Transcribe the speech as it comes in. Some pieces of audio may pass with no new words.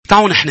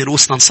تعالوا نحن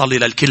رؤوسنا نصلي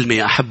للكلمة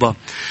يا أحبة،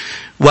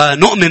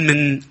 ونؤمن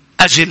من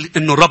أجل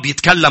أنه الرب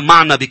يتكلم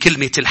معنا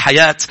بكلمة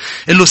الحياة.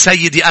 قل له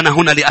سيدي أنا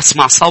هنا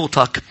لأسمع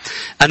صوتك،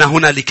 أنا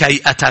هنا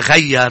لكي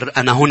أتغير،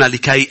 أنا هنا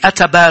لكي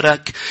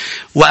أتبارك،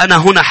 وأنا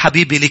هنا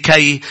حبيبي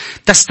لكي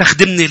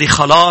تستخدمني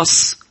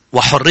لخلاص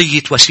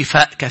وحرية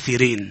وشفاء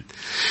كثيرين.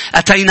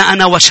 أتينا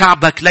أنا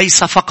وشعبك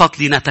ليس فقط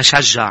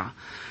لنتشجع،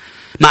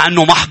 مع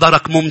أنه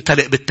محضرك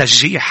ممتلئ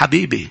بالتشجيع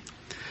حبيبي،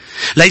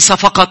 ليس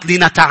فقط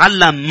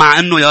لنتعلم، مع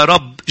أنه يا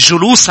رب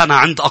جلوسنا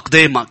عند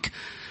أقدامك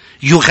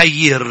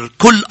يغير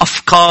كل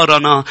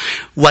أفكارنا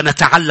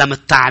ونتعلم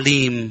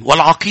التعليم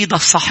والعقيدة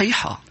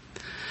الصحيحة،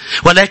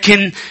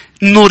 ولكن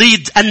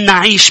نريد أن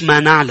نعيش ما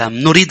نعلم،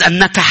 نريد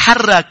أن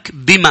نتحرك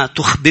بما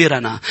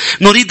تخبرنا،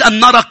 نريد أن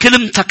نرى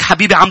كلمتك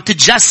حبيبي عم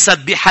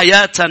تتجسد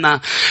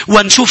بحياتنا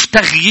ونشوف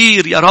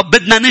تغيير يا رب.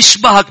 بدنا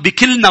نشبهك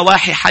بكل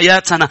نواحي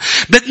حياتنا.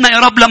 بدنا يا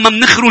رب لما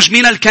منخرج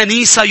من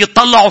الكنيسة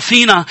يطلعوا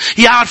فينا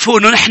يعرفوا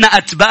أنه نحن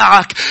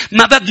أتباعك.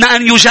 ما بدنا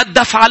أن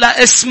يجدف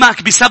على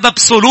اسمك بسبب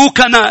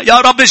سلوكنا يا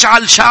رب.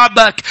 اجعل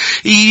شعبك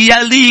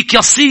يليك،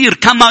 يصير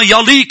كما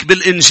يليق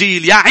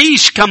بالإنجيل،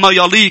 يعيش كما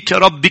يليق يا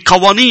رب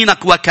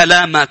بقوانينك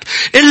وكلامك.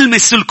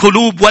 المس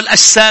القلوب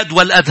والأجساد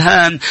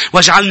والأذهان،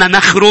 واجعلنا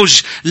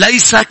نخرج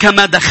ليس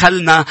كما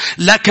دخلنا.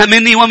 لك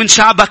مني ومن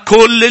شعبك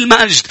كل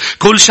المجد.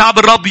 كل شعب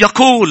الرب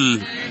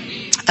يقول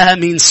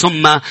آمين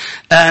ثم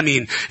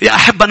آمين. يا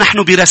أحبة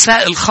نحن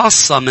برسائل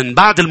خاصة من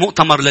بعد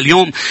المؤتمر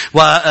لليوم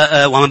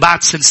ومن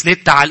بعد سلسلة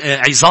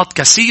عظات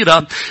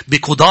كثيرة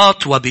بقضاة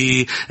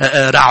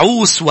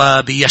وبرعوس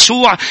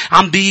وبيشوع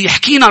عم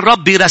بيحكينا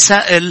الرب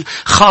برسائل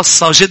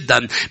خاصة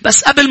جدا.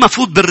 بس قبل ما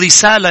فوت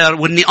بالرسالة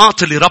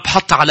والنقاط اللي رب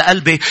حط على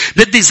قلبي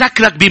بدي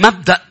أذكرك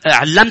بمبدأ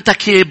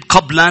علمتك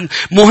قبلا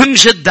مهم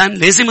جدا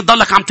لازم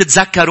تضلك عم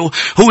تتذكره.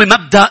 هو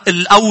مبدأ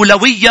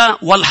الأولوية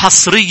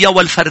والحصرية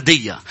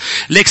والفردية،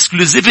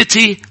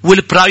 الإكسكلوزيفيتي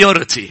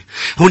والبرايورتي.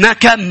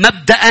 هناك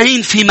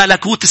مبدأين في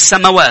ملكوت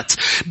السماوات.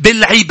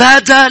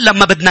 بالعبادة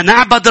لما بدنا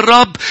نعبد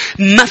الرب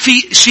ما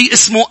في شيء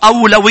اسمه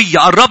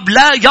أولوية. الرب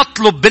لا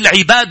يطلب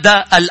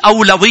بالعبادة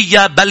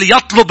الأولوية بل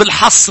يطلب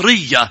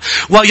الحصرية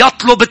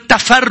ويطلب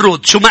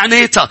التفرد. شو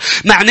معناتها؟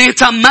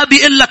 معناتها ما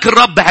بيقول لك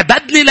الرب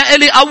عبدني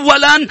لإلي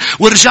أولا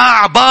وارجع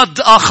عباد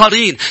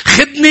آخرين،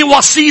 خدني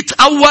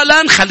وسيط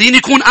أولا خليني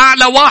يكون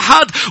أعلى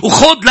واحد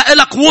وخد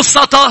لإلك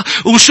وسطة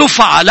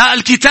وشفعة. لا،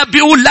 الكتاب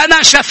بيقول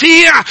لنا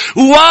شفيع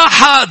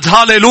واحد.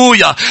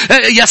 هاليلويا.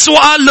 يسوع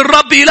قال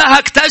للرب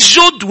إلهك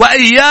تسجد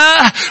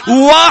وإياه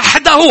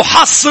وحده.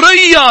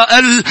 حصرية،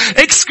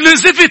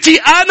 الاكسكلوزيفيتي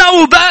أنا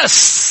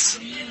وبس.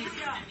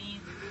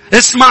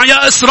 اسمع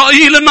يا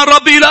إسرائيل إن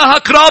الرب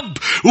إلهك رب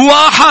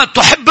واحد.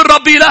 تحب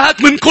الرب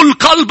إلهك من كل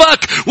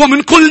قلبك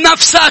ومن كل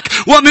نفسك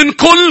ومن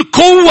كل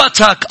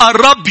قوتك.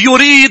 الرب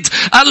يريد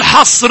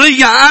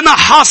الحصرية. أنا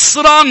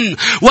حصرا،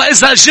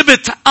 وإذا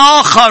جبت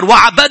آخر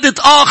وعبدت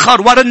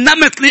آخر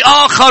ورنمت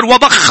لآخر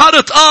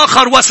وبخرت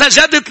آخر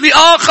وسجدت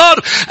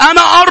لآخر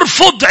أنا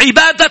أرفض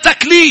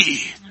عبادتك لي.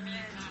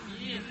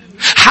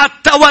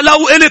 حتى ولو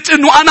قلت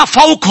انه انا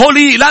فوقه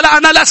لي، لا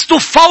انا لست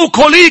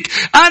فوقه ليك،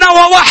 انا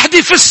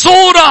ووحدي في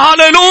الصورة.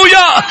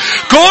 هاليلويا.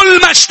 كل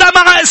ما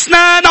اجتمع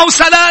اثنان او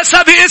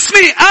ثلاثة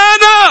باسمي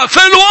انا في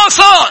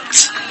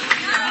الوسط.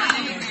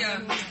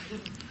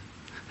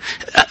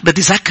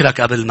 بدي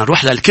ذكرك قبل ما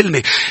نروح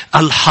للكلمة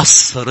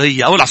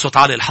الحصرية. اقول على صوت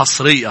عالي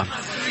الحصرية.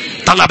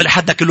 طلع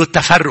بالحدك له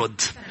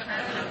التفرد.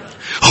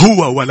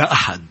 هو ولا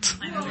احد.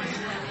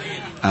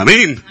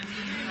 امين.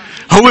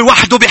 هو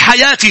وحده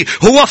بحياتي،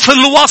 هو في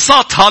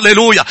الوسط.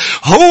 هاليلويا.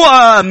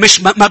 هو مش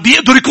ما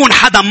بيقدر يكون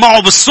حدا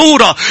معه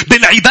بالصورة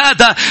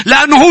بالعبادة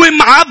لأنه هو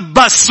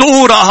معبى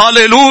الصورة.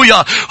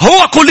 هاليلويا.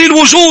 هو كل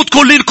الوجود،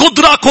 كل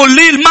القدرة، كل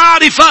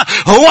المعرفة.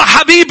 هو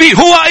حبيبي،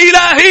 هو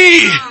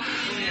إلهي.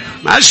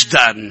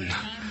 مجدا.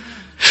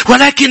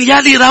 ولكن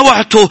يلي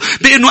روعته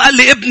بأنه قال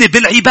لي ابني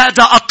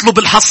بالعبادة أطلب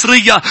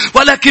الحصرية،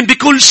 ولكن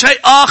بكل شيء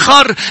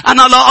آخر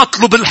أنا لا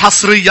أطلب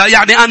الحصرية.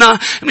 يعني أنا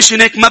مش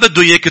هناك ما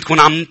بده إياك تكون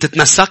عم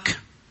تتمسك.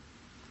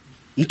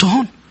 أنت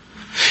هون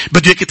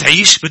بده إياك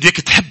تعيش، بده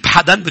إياك تحب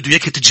حدا، بده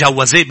إياك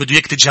تتجوزي، بده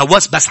إياك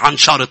تتجوز، بس عن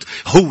شرط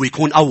هو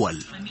يكون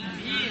أول.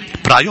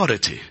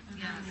 priority.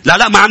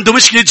 لا ما عنده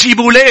مشكلة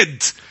تجيب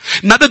أولاد.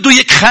 ما بده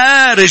إياك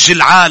خارج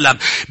العالم،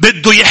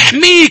 بده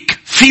يحميك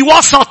في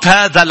وسط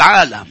هذا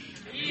العالم.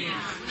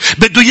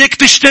 بده إياك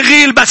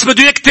تشتغل، بس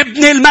بده إياك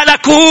تبني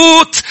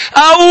الملكوت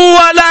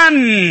أولا.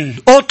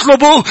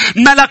 اطلبوا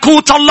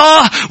ملكوت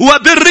الله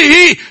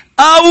وبره.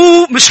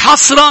 أو مش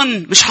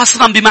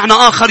حصرا بمعنى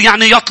آخر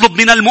يعني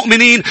يطلب من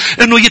المؤمنين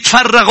أنه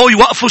يتفرغوا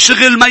يوقفوا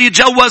شغل ما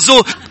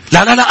يتجوزوا.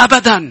 لا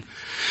أبدا.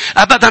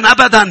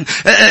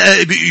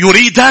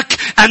 يريدك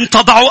أن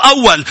تضع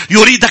أول،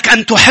 يريدك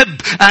أن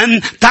تحب،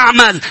 أن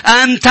تعمل،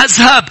 أن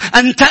تذهب،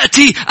 أن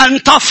تأتي،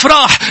 أن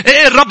تفرح.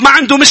 الرب ما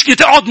عنده مشكلة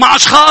تقعد مع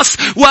أشخاص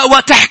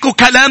وتحكوا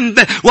كلام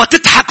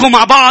وتضحكوا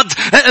مع بعض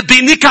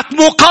بنكت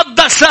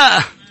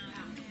مقدسة.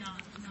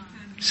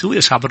 شو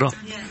يا شعب الرب؟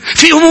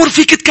 في أمور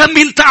فيك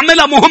تكمل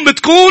تعملها مهم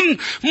تكون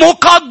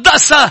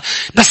مقدسة،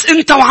 بس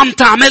أنت وعم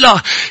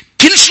تعملها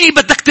كل شيء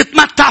بدك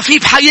تتمتع فيه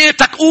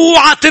بحياتك.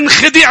 اوعى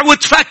تنخدع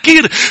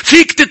وتفكر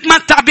فيك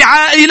تتمتع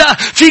بعائلة،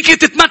 فيك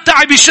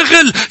تتمتع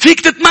بشغل، فيك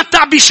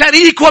تتمتع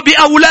بشريك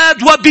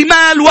وبأولاد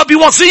وبمال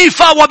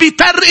وبوظيفة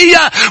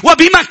وبترقية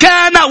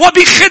وبمكانة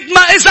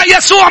وبخدمة إذا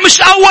يسوع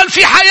مش أول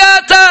في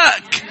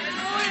حياتك.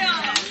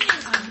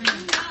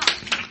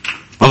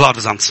 ما بعرف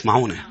إذا عم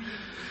تسمعوني.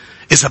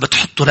 إذا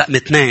بتحطوا رقم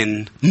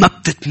 2 ما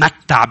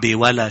بتتمتع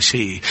بولا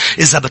شيء.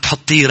 إذا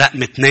بتحطيه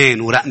رقم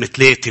 2 ورقم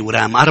 3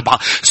 ورقم 4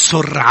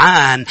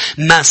 سرعان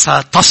ما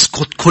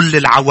ستسقط كل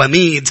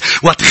العواميد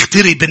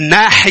وتختري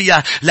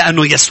بالناحية،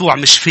 لأنه يسوع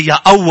مش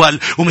فيها أول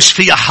ومش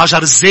فيها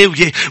حجر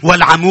الزاوية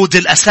والعمود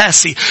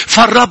الأساسي.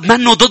 فالرب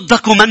منه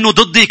ضدك ومنه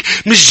ضدك،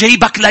 مش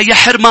جايبك لا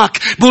يحرمك.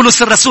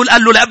 بولس الرسول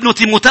قال له لابنه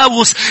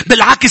تيموثاوس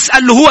بالعكس،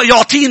 قال له هو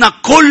يعطينا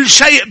كل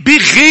شيء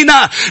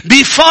بغنى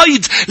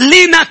بفيض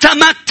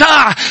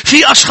لنتمتع.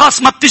 في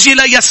أشخاص ما بتجي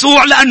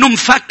ليسوع لأنه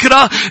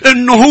مفكرة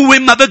أنه هو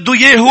ما بده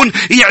إياهم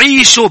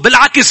يعيشوا.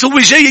 بالعكس هو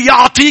جاي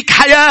يعطيك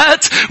حياة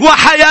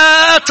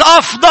وحياة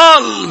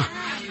أفضل.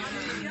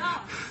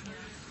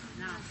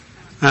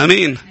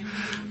 آمين.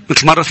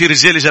 مثل مرة في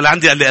رجال جاء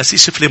لعندي قال لي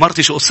أسيس شوف لي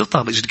مرتي شو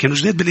قصتها. كانوا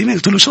جداد بالإيمان.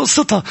 قلت له شو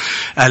قصتها؟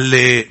 قال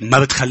لي ما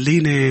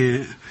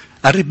بتخليني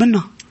قرب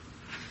منها.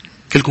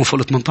 كلكم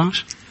فوق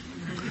 18.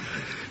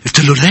 قلت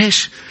له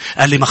ليش؟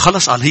 قال لي ما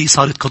خلص، قال هي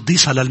صارت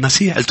قديسة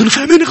للمسيح. قلت له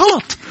فهميني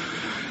غلط.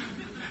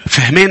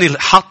 فهماني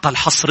حاطة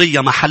الحصرية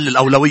محل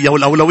الأولوية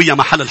والأولوية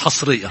محل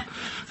الحصرية.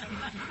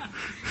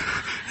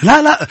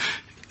 لا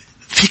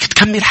فيك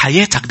تكمل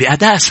حياتك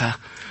بقداسة،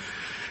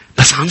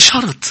 بس عن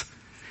شرط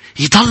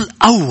يضل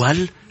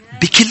أول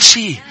بكل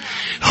شيء.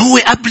 هو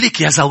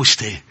قبلك يا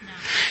زوجتي.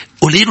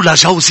 قولي له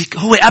لجوزك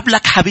هو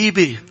قبلك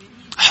حبيبي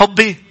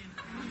حبي.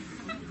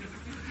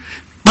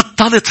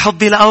 بطلت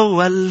حبي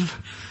الأول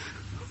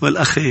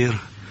والأخير،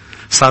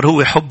 صار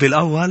هو حبي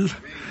الأول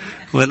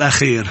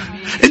والأخير.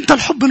 أنت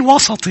الحب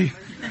الوسطي.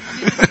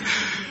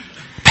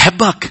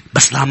 بحبك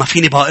بس لا ما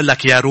فيني بقول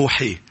لك يا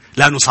روحي،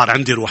 لأنه صار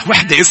عندي روح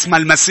وحدة اسمها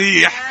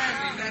المسيح.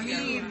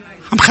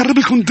 عم خرب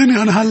لكم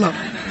الدنيا أنا هلا.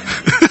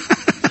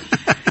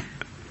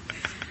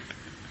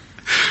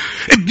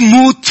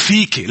 بموت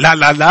فيكي. لا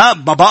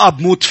ما بقى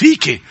بموت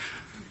فيكي.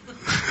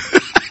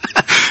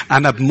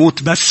 أنا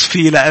بموت بس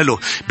في لأله.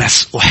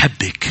 بس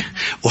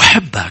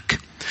أحبك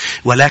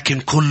ولكن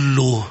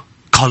كل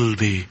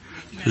قلبي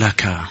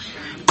لك،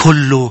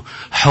 كل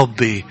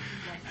حبي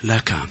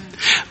لك.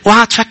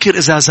 وعاد تفكر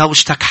إذا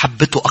زوجتك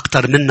حبته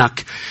أكتر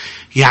منك،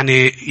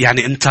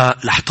 يعني أنت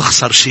رح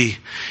تخسر شيء.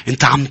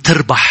 أنت عم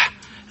تربح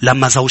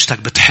لما زوجتك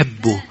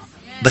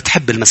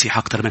بتحب المسيح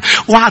أكتر منه.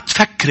 وعاد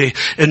تفكري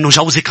إنه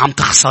جوزك عم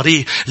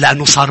تخسريه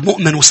لأنه صار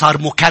مؤمن وصار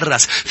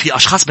مكرس. في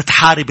أشخاص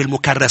بتحارب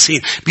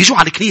المكرسين، بيجوا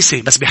على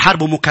الكنيسة بس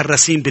بيحاربوا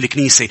مكرسين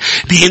بالكنيسة.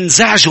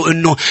 بينزعجوا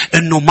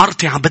إنه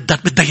مرتي عم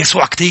بدها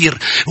يسوع كتير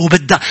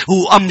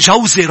وأم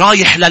جوزي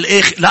رايح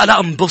للآخر. لا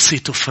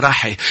انبسط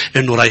وفرحي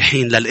إنه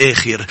رايحين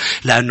للآخر،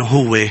 لأنه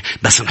هو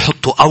بس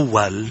نحطه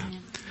أول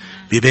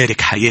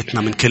بيبارك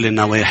حياتنا من كل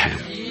النواحي.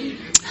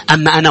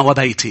 أما أنا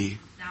وبيتي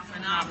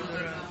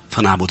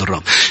فنعبد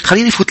الرب.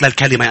 خليني فوت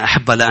للكلمة يا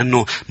أحبة،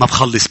 لأنه ما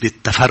بخلص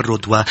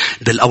بالتفرد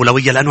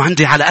وبالأولوية، لأنه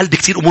عندي على قلبي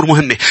كتير أمور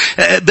مهمة.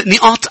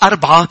 نقاط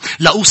 4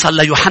 لأوصل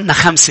ليوحنا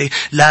 5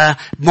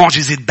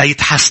 لمعجزة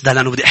بيت حسدة،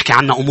 لأنه بدي أحكي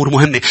عنها أمور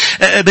مهمة.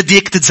 بدي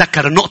إياك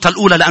تتذكر النقطة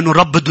الأولى، لأنه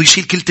الرب بده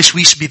يشيل كل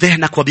تشويش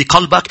بذهنك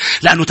وبقلبك،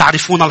 لأنه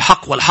تعرفون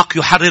الحق والحق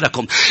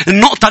يحرركم.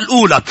 النقطة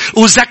الأولى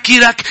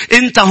أذكرك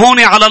أنت هون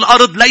على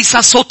الأرض ليس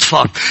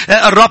صدفة.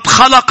 الرب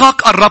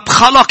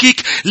خلقك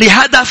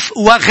لهدف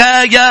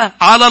وغاية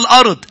على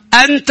الأرض.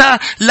 أنت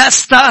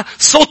لست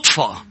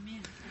صدفة.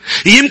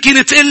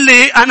 يمكن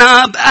تقلي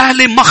أنا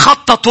أهلي ما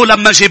خططوا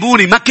لما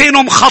جابوني، ما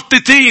كانوا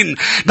مخططين.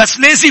 بس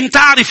لازم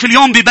تعرف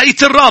اليوم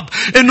ببيت الرب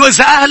إنه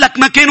إذا أهلك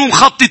ما كانوا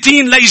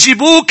مخططين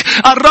ليجيبوك،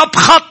 الرب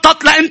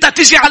خطط لأنت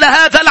تجي على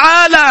هذا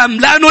العالم،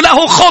 لأنه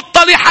له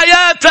خطة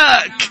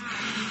لحياتك.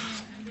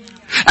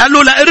 قال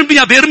له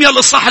لإرميا بإرميا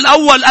الإصحاح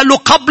الأول، قال له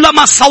قبل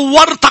ما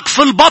صورتك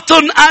في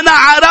البطن أنا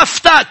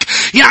عرفتك.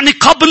 يعني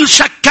قبل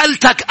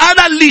شكلتك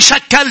أنا اللي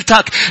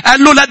شكلتك.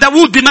 قال له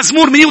لداود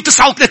بمزمور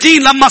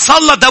 139 لما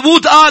صلى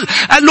داود قال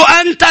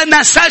له أنت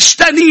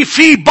نسجتني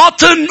في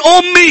بطن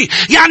أمي.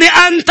 يعني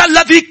أنت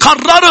الذي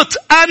قررت.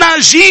 أنا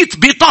جيت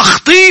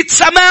بتخطيط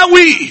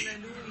سماوي.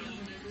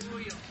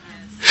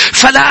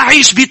 فلا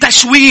أعيش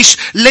بتشويش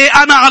ليه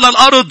أنا على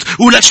الأرض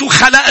ولا شو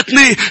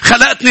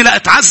خلقتني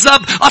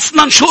لأتعذب.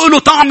 أصلا شو له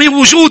طعمي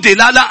وجودي.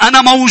 لا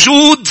أنا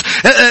موجود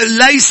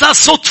ليس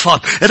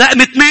صدفة.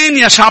 رقم 2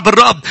 يا شعب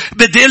الرب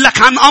بدي أقول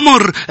لك عن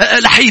أمر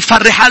رح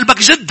يفرح قلبك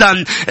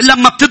جدا.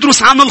 لما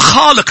بتدرس عن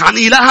الخالق عن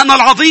إلهنا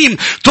العظيم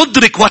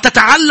تدرك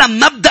وتتعلم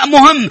مبدأ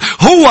مهم.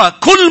 هو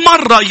كل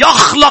مرة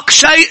يخلق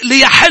شيء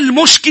ليحل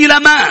مشكلة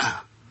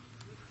ما.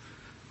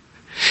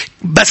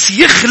 بس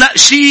يخلق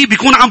شيء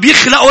بيكون عم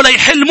بيخلقه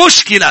ليحل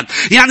مشكلة.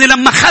 يعني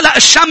لما خلق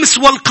الشمس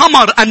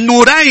والقمر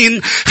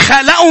النورين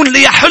خلقهم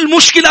ليحل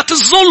مشكلة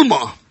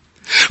الظلمة.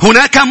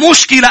 هناك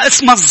مشكلة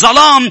اسمها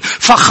الظلام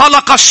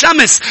فخلق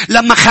الشمس.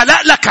 لما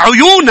خلق لك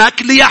عيونك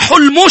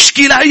ليحل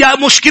مشكلة هي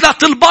مشكلة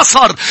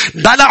البصر.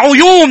 بلا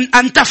عيون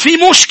أنت في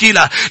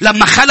مشكلة.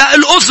 لما خلق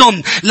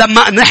الأذن،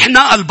 لما نحن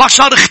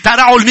البشر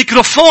اخترعوا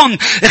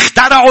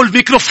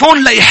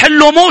الميكروفون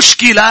ليحلوا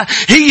مشكلة،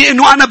 هي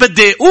إنه أنا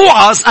بدي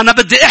أوعظ، أنا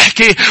بدي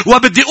أحكي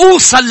وبدي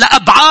أوصل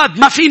لأبعاد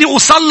ما فيني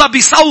أوصل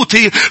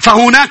بصوتي.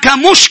 فهناك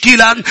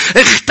مشكلة،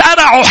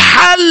 اخترعوا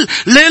حل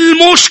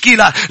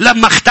للمشكلة.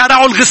 لما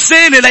اخترعوا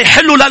الغسالة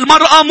ليحلوا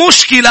للمرأة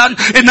مشكلة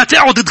إنها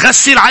تقعد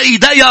تغسل على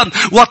إيديها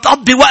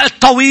وتقضي وقت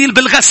طويل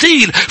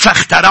بالغسيل،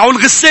 فاخترعوا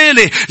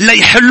الغسالة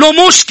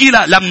ليحلوا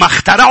مشكلة. لما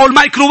اخترعوا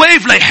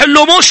الميكروويف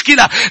ليحلوا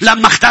مشكلة.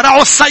 لما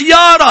اخترعوا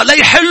السيارة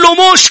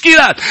ليحلوا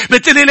مشكلة.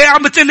 بتقولي ليه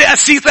عم بتقولي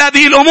قسيت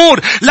هذه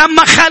الأمور؟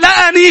 لما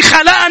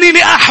خلقني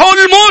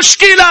لأحل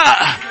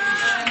مشكلة.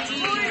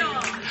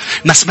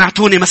 ما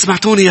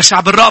سمعتوني يا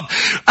شعب الرب.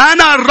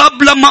 أنا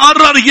الرب لما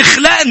قرر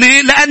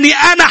يخلقني لأني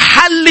أنا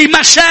حل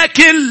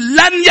مشاكل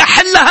لن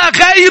يحلها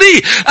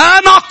غيري.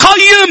 أنا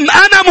قيم،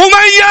 أنا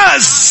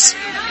مميز.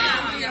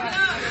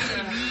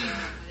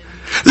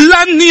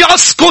 لن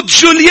يسقط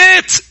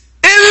جولييت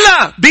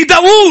إلا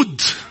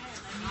بداود.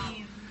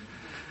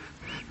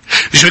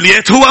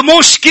 جولييت هو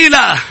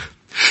مشكلة،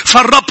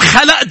 فالرب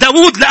خلق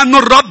داود لأن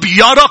الرب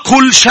يرى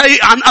كل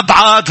شيء عن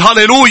أبعاد.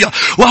 هاليلويا.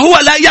 وهو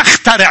لا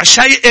يخترع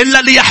شيء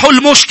إلا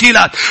ليحل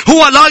مشكلة.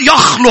 هو لا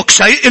يخلق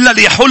شيء إلا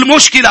ليحل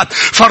مشكلة.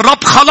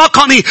 فالرب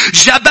خلقني،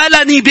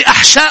 جبلني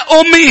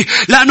بأحشاء أمي،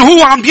 لأنه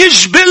هو عم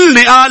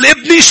يجبلني. قال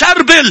ابني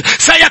شربل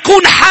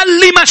سيكون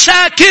حل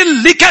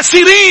مشاكل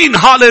لكثيرين.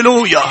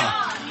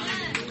 هاليلويا.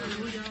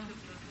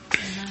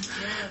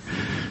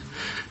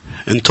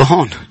 انتوا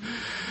هون.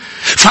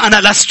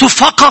 فأنا لست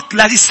فقط،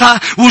 ليس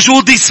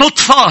وجودي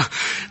صدفة.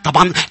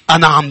 طبعا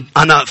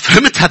أنا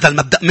فهمت هذا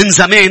المبدأ من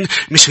زمان.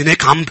 مش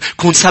هناك عم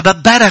كون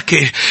سبب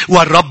بركة.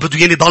 والرب بده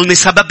ياني ضلني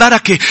سبب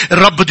بركة.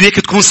 الرب بده ياك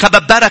تكون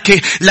سبب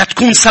بركة. لا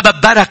تكون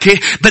سبب بركة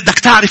بدك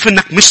تعرف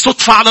انك مش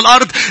صدفة على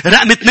الأرض.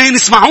 رقم 2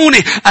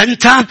 اسمعوني،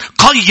 أنت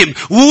قيم،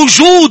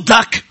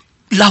 وجودك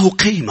له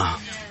قيمة.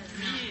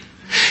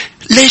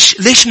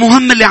 ليش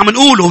مهم اللي عم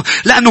نقوله؟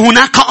 لأنه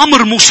هناك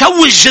أمر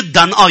مشوش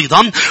جدا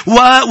أيضا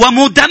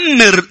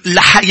ومدمر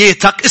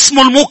لحياتك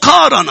اسمه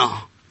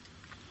المقارنة.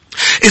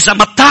 إذا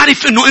ما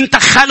بتعرف أنه أنت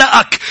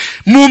خلقك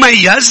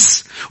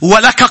مميز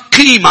ولك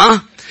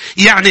قيمة،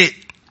 يعني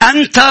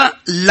أنت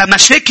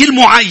لمشاكل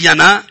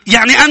معينة،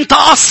 يعني أنت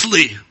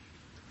أصلي.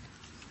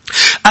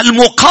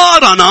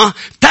 المقارنة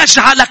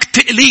تجعلك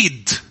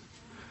تقليد.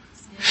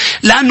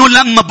 لأنه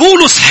لما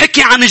بولس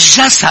حكي عن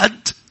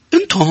الجسد،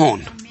 أنتوا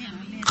هون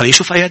خلينا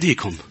نشوف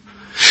أيديكم.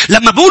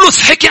 لما بولس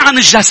حكي عن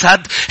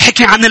الجسد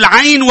حكي عن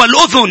العين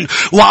والأذن،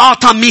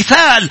 وأعطى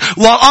مثال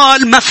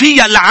وقال ما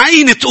فيها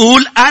العين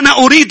تقول أنا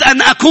أريد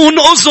أن أكون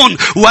أذن،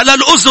 ولا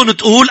الأذن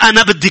تقول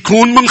أنا بدي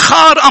يكون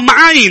منخار أم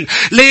عين.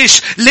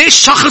 ليش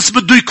شخص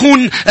بده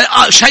يكون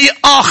شيء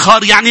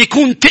آخر، يعني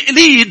يكون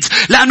تقليد؟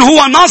 لأنه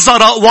هو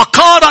نظر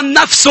وقارن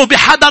نفسه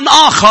بحدا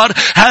آخر.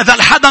 هذا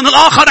الحدا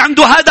الآخر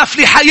عنده هدف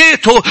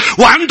لحياته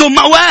وعنده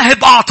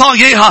مواهب أعطاه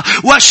إياها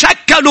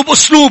وشكله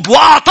بأسلوب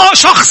وأعطاه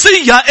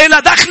شخصية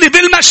إلى دخل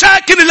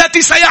بالمشاكل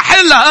التي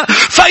سيحلها،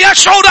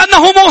 فيشعر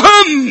أنه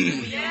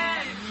مهم.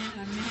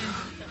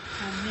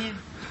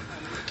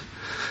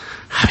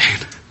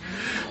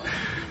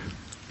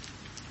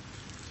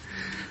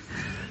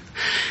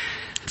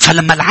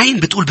 فلما العين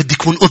بتقول بدي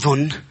يكون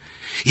أذن،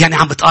 يعني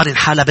عم بتقارن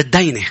حالها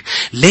بالدينة.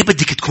 ليه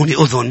بدك تكوني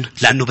أذن؟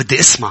 لأنه بدي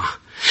أسمع.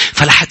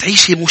 فلح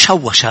تعيشي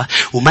مشوشة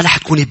وما رح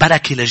تكوني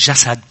بركة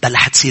للجسد، بل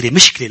رح تصيري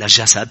مشكلة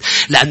للجسد،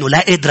 لأنه لا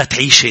قادرة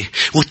تعيشي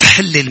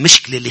وتحلي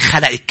المشكلة اللي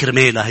خلقك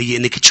كرمالها هي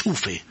إنك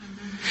تشوفي.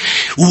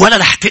 ولا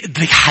رح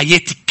تقدري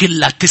حياتك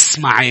كلها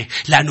تسمعي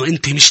لأنه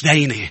أنت مش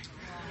دينة.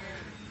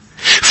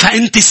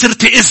 فأنت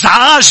صرتي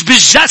إزعاج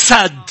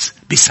بالجسد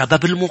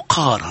بسبب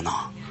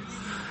المقارنة.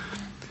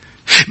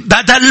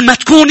 بدل ما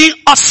تكوني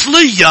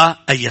أصلية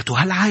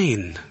أيتها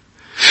العين،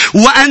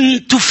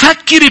 وأن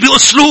تفكري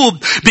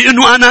بأسلوب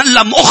بأنه أنا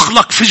لم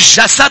أخلق في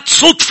الجسد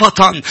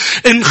صدفة،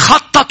 إن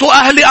خططوا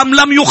أهلي أم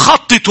لم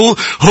يخططوا،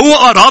 هو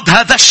أراد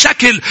هذا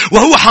الشكل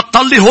وهو حط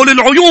لي هول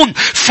العيون.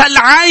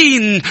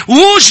 فالعين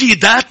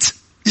وجدت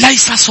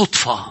ليس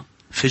صدفة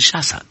في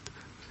الجسد،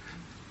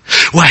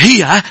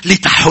 وهي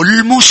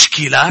لتحل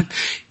مشكلة،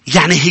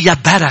 يعني هي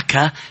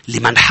بركة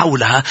لمن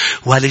حولها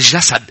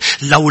وللجسد.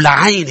 لولا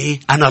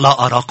عيني أنا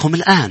لا أراكم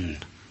الآن،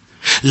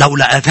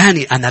 لولا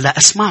أذاني أنا لا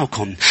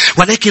أسمعكم.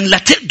 ولكن لا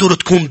تقدر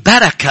تكون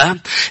بركة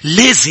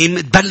لازم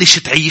تبلش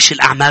تعيش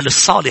الأعمال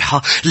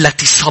الصالحة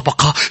التي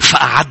سبق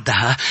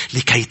فأعدها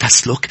لكي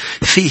تسلك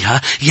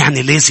فيها.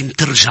 يعني لازم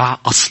ترجع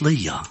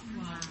أصلية.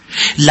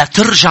 لا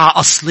ترجع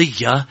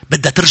أصلية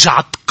بدها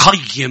ترجع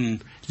تقيم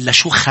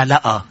لشو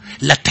خلقها،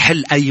 لا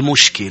تحل أي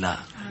مشكلة.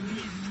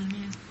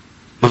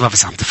 ما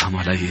بعرف عم تفهموا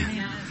علي.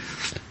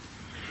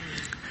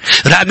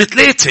 رقم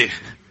 3،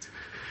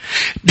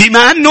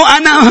 بما أنه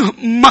أنا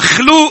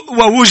مخلوق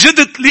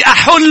ووجدت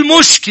لأحل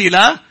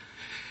مشكلة،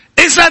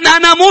 إذا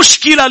أنا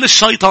مشكلة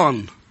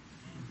للشيطان.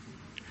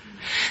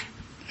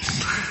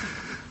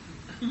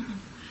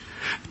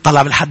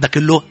 طلع بالحد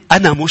قال له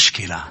أنا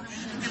مشكلة.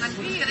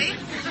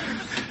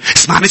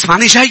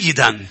 اسمعني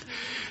جيدا.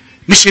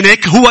 مش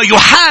هيك هو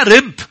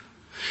يحارب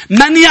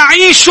من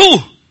يعيش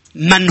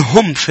من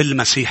هم في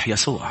المسيح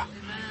يسوع.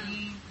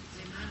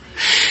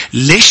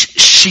 ليش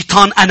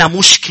الشيطان أنا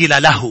مشكلة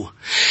له؟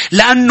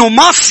 لأنه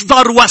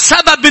مصدر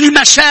وسبب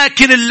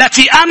المشاكل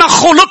التي أنا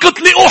خلقت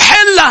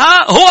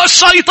لأحلها هو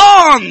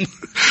الشيطان.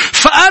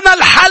 فأنا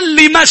الحل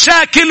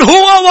لمشاكل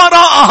هو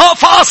وراءها،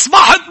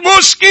 فأصبحت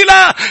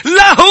مشكلة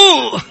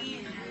له.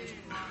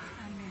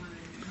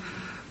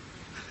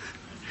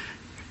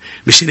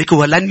 مش هيك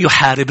هو لن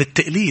يحارب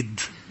التقليد.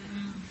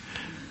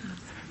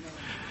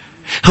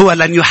 هو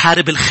لن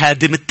يحارب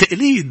الخادم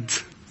التقليد.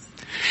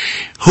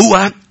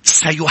 هو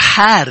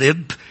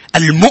سيحارب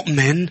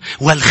المؤمن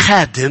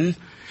والخادم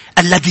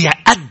الذي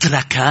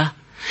أدرك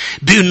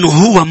بأنه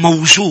هو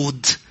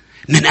موجود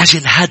من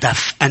أجل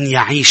هدف أن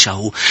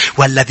يعيشه،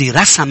 والذي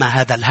رسم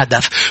هذا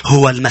الهدف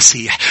هو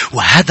المسيح،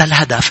 وهذا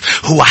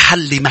الهدف هو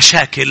حل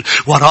مشاكل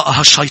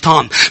وراءها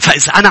الشيطان.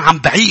 فإذا أنا عم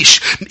بعيش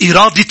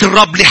إرادة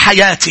الرب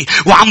لحياتي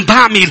وعم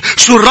بعمل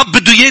شو الرب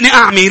بده ياني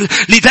أعمل،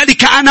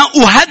 لذلك أنا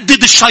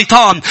أهدد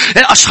الشيطان.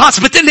 أشخاص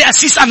بتقلي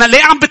أسيس أنا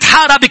ليه عم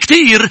بتحارب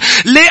كتير؟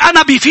 ليه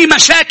أنا في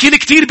مشاكل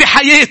كتير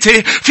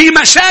بحياتي؟ في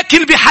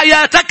مشاكل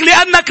بحياتك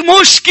لأنك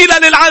مشكلة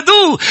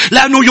للعدو،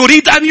 لأنه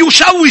يريد أن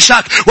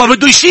يشوشك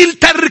وبده يشيل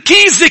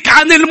تركيزك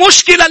عن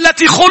المشكلة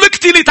التي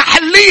خلقت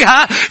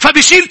لتحليها.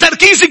 فبيشيل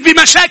تركيزك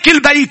بمشاكل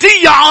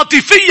بيتية،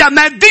 عاطفية،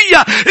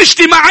 مادية،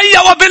 اجتماعية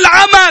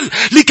وبالعمل،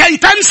 لكي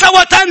تنسى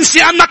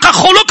وتنسي أنك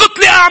خلقت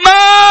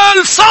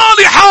لأعمال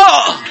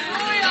صالحة.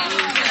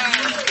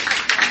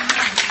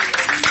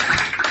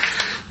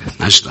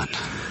 مجدا.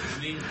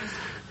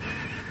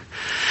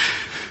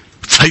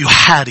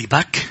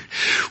 فيحاربك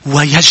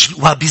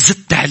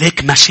وبيزت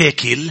عليك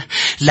مشاكل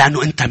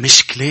لأنه أنت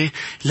مشكلة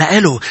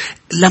لأله.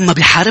 لما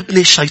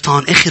بيحاربني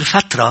الشيطان آخر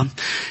فترة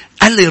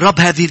قال لي رب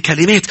هذه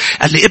الكلمات،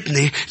 قال لي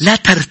ابني لا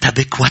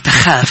ترتبك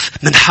وتخاف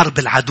من حرب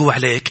العدو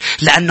عليك،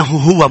 لأنه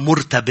هو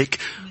مرتبك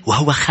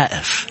وهو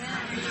خائف.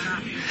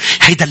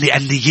 هيدا اللي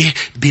قال لي إياه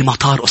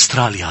بمطار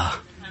أستراليا.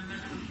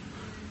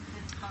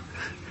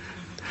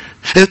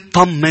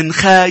 اطمن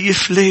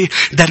خايف ليه؟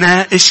 ده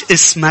ناقش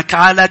اسمك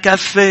على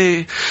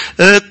كفيه.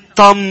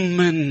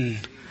 اطمن.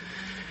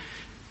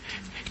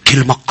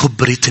 كلمة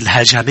كبرت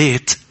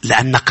الهجمات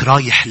لأنك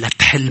رايح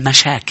لتحل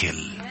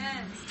مشاكل.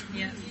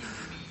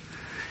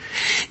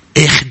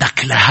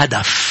 اخدك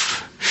لهدف.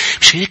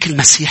 مش هيك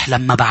المسيح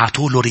لما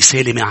بعتوا له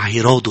رسالة مع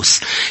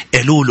هيرودس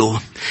قالوا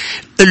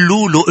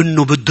له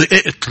انه بده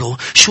يقتله؟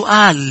 شو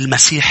قال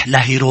المسيح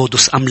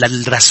لهيرودس ام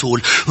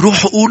للرسول؟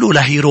 روحوا قولوا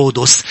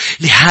لهيرودس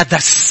لهذا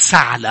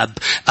الثعلب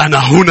انا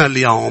هنا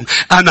اليوم،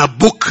 انا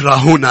بكرة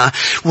هنا،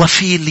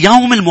 وفي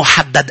اليوم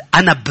المحدد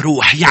انا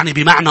بروح. يعني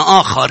بمعنى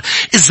اخر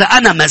اذا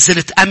انا ما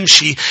زلت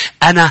امشي،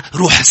 انا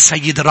روح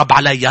السيد الرب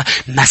علي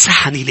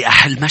مسحني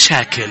لاحل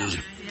مشاكل،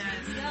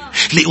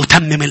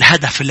 لأتمم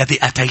الهدف الذي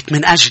أتيت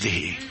من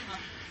أجله.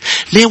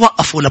 ليه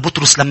وقفوا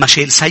لبطرس لما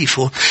شيل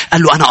سيفه؟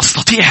 قال له أنا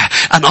أستطيع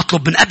أن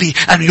أطلب من أبي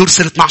أن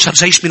يرسل 12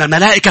 جيش من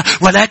الملائكة،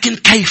 ولكن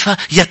كيف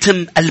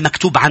يتم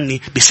المكتوب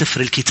عني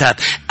بسفر الكتاب؟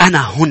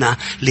 أنا هنا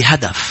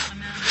لهدف.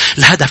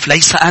 الهدف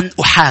ليس أن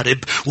أحارب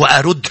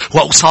وأرد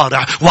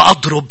وأصارع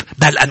وأضرب،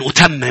 بل أن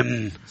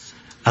أتمم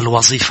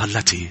الوظيفة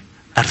التي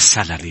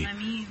أرسلني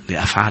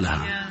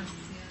لأفعلها.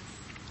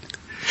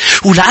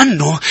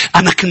 ولأنه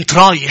أنا كنت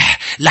رايح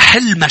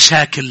لحل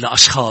مشاكل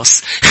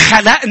لأشخاص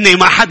خلقني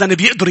ما حدا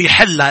بيقدر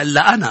يحلها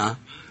إلا أنا.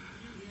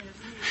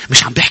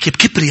 مش عم بحكي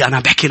بكبري، أنا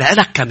عم بحكي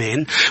لإلك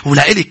كمان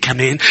ولإلك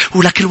كمان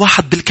ولكل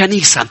واحد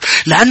بالكنيسة.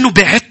 لأنه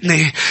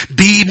بعتني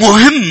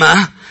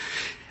بمهمة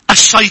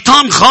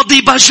الشيطان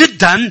غضب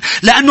جدا،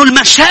 لأنه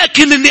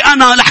المشاكل اللي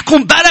أنا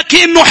لحكون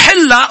بركة إنه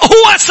حلها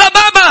هو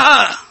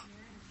سببها.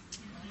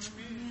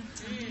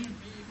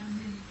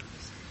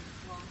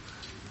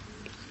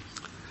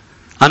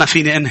 أنا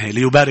فيني أنهي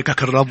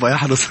ليباركك الرب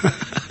ويحدث.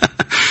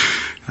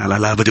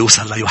 لا بدي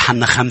أوصل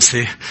ليوحنا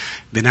 5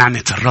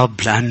 بنعمة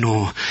الرب،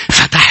 لأنه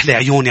فتح لي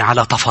عيوني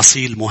على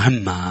تفاصيل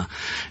مهمة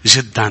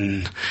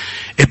جدا.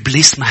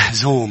 إبليس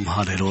مهزوم.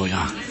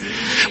 هاليلويا.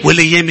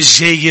 والأيام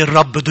الجاية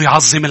الرب بده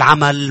يعظم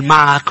العمل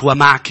معك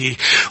ومعك،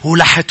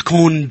 ولح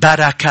تكون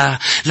بركة،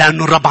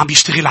 لأنه الرب عم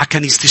يشتغل على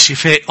كنيسة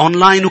الشفاء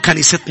أونلاين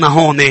وكنيستنا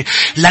هون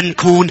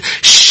لنكون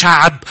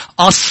شعب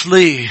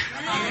أصلي.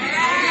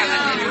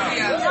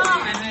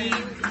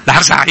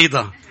 لحرجع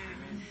عيدة.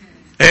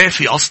 ايه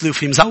في اصلي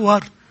وفي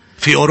مزور،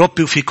 في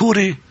اوروبي وفي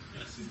كوري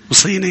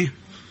وصيني.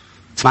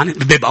 اسمعني،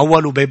 باب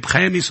اول وباب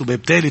خامس وباب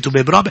ثالث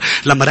وباب رابع.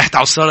 لما رحت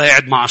على الصالة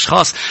قاعد مع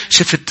اشخاص،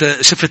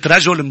 شفت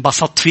رجل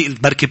انبسطت فيه،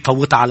 البركة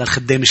بفوتها على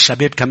الخدام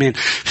الشباب كمان.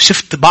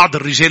 شفت بعض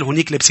الرجال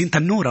هنيك لابسين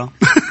تنورة.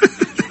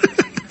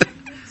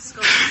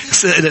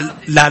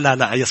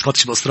 لا يا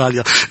سكوتش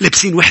باستراليا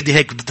لابسين وحده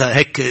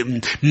هيك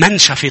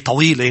منشفه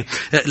طويله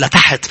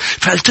لتحت.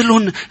 فقلت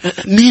لهم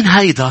مين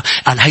هيدا؟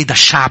 قال هيدا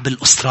الشعب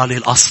الاسترالي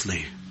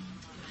الاصلي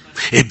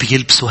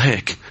بيلبسوا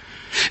هيك.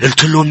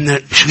 قلت لهم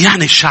شو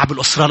يعني الشعب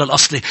الأسترالي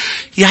الأصلي؟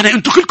 يعني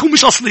أنتوا كلكم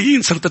مش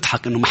أصليين. صرت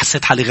أضحك إنه ما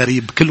حسيت حالي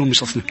غريب. كلهم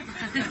مش أصلي.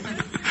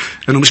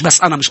 إنه مش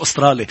بس أنا مش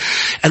أسترالي.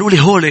 قالوا لي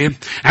هولي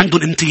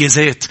عندهم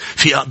امتيازات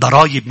في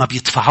ضرائب ما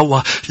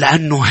بيدفعوها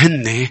لأنه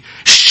هن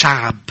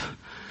الشعب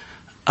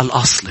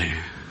الأصلي.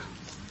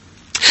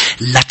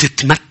 لا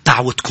تتمتع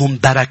وتكون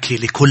بركة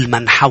لكل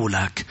من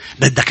حولك.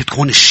 بدك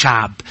تكون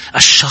الشعب،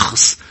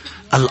 الشخص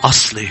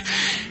الأصلي.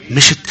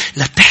 مش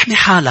لا تحمي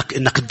حالك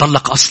إنك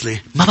تضلك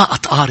أصلي. ما بقى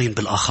تقارن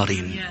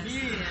بالآخرين.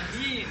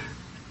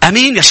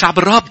 أمين يا شعب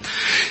الرب.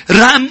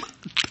 رقم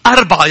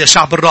 4 يا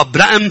شعب الرب.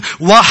 رقم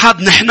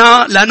 1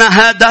 نحن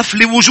لنا هدف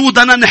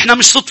لوجودنا. نحن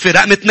مش صدفة.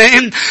 رقم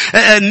 2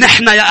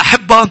 نحن يا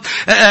أحبة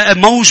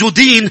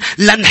موجودين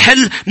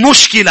لنحل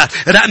مشكلة.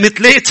 رقم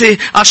 3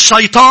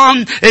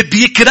 الشيطان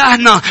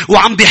بيكرهنا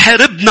وعم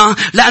بيحاربنا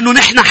لأنه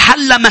نحن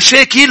حل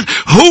مشاكل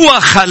هو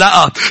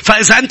خلقها.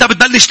 فإذا أنت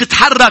بتبلش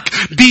تتحرك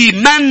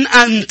بمن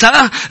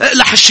أنت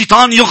رح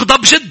الشيطان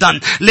يغضب جدا.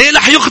 ليه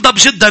رح يغضب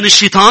جدا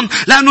الشيطان؟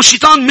 لأنه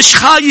الشيطان مش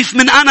خايف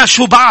من أنا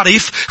شو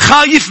بعرف،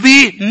 خايف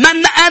بمن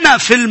أنا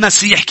في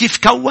المسيح كيف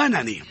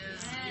كونني.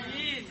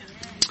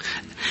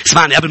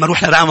 اسمعني قبل ما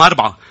نروح لرقم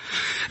 4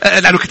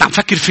 لأنه كنت عم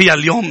فكر فيها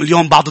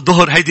اليوم بعد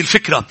الظهر. هيدي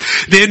الفكرة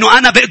بأنه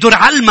أنا بقدر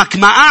علمك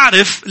ما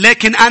أعرف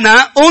لكن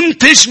أنا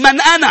أنتج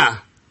من أنا.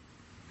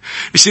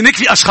 مش هناك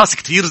في أشخاص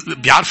كتير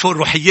بيعرفوا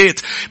الروحيات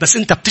بس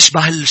أنت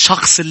بتشبه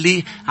الشخص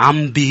اللي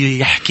عم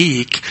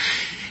بيحكيك.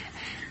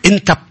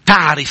 أنت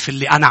بتعرف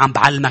اللي أنا عم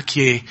بعلمك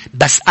إياه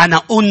بس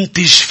أنا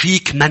أنتج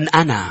فيك من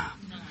أنا.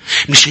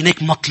 مش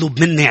هناك مطلوب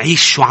مني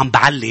عيش شو عم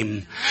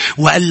بعلم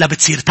وإلا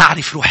بتصير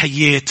تعرف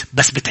روحيات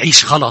بس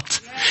بتعيش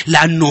غلط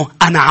لأنه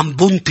أنا عم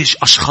بنتج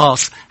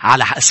أشخاص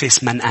على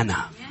أساس من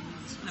أنا.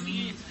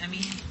 أمين.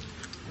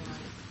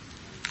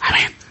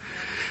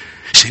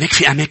 مش هناك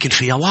في أماكن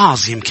فيها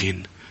وعظ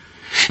يمكن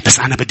بس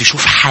أنا بدي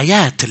أشوف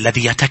حياة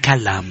الذي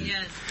يتكلم.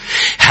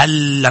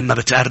 هل لما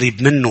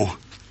بتقرب منه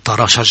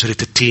ترى شجرة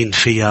التين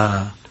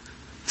فيها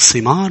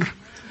ثمار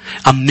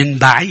أم من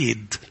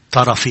بعيد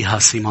ترى فيها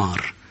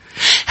ثمار؟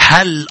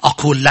 هل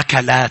أقول لك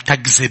لا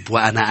تكذب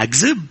وأنا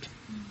أكذب؟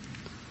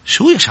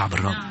 شو يا شعب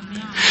الرب؟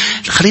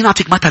 خليني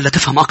أعطيك مثل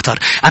لتفهم أكتر.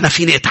 أنا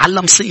فيني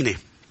أتعلم صيني،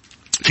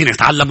 فيني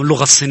أتعلم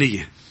اللغة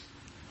الصينية.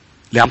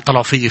 اللي عم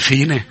طلعوا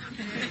فيني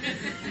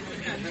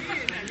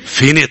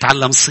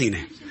أتعلم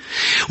الصيني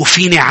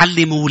وفيني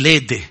أعلم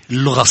أولادي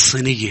اللغة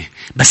الصينية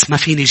بس ما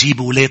فيني أجيب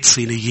أولاد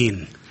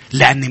صينيين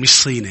لأني مش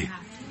صيني.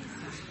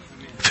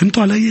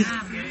 فهمتوا علي؟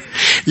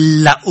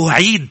 لا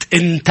أعيد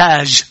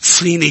إنتاج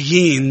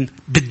صينيين.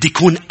 بدي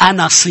يكون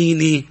أنا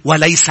صيني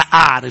وليس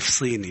أعرف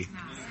صيني.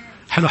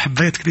 حلو.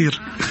 حبيت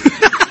كثير.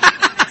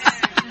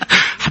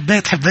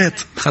 حبيت.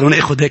 خلوني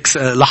أخذ هيك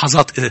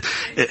لحظات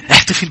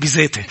احتفل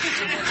بذاتي.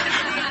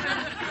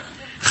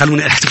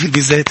 خلوني احتفل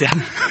بذاتي.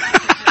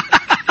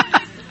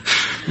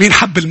 مين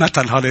حب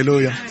المثل؟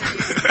 هاليلويا.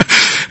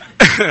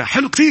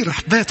 حلو كثير.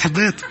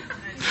 حبيت.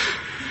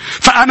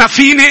 فأنا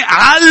فيني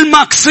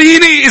علمك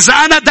صيني. إذا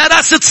أنا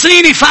درست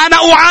صيني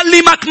فأنا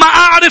أعلمك ما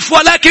أعرف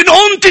ولكن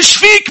أنتج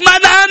فيك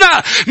من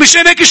أنا. مش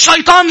هيك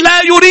الشيطان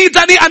لا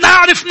يريدني أن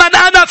أعرف من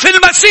أنا في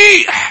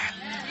المسيح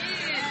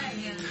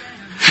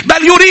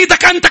بل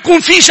يريدك أن تكون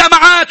في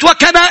جماعات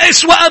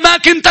وكنائس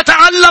وأماكن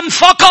تتعلم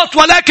فقط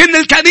ولكن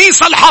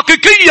الكنيسة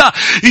الحقيقية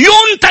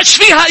ينتج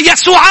فيها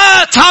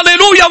يسوعات.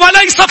 هاليلويا.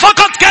 وليس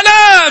فقط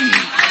كلام.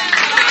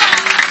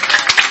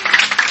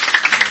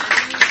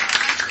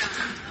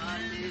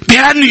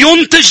 بأن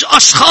ينتج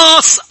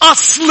أشخاص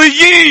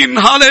أصليين.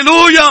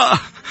 هاليلويا.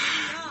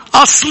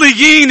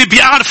 أصليين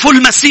بيعرفوا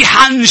المسيح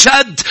عن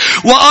جد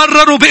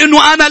وقرروا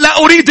بأنه أنا لا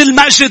أريد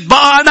المجد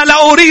بقى. أنا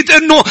لا أريد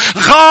أنه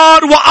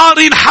غار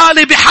وقارن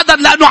حالي بحدا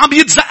لأنه عم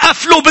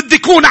يتزقف له. بدي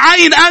كون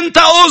عين أنت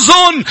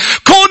أذن.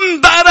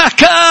 كن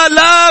بركة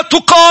لا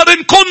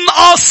تقارن. كن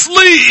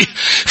أصلي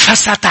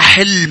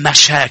فستحل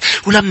مشاكل.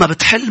 ولما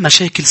بتحل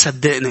مشاكل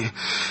صدقني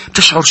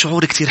بتشعر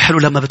شعور كتير حلو.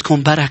 لما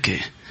بتكون بركة،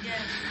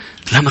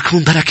 لما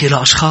تكون بركة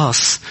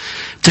لأشخاص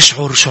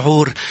تشعر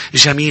شعور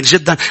جميل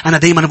جدا. أنا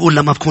دايما بقول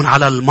لما بكون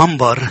على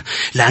المنبر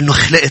لأنه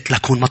خلقت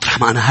لكون مطرح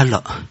ما أنا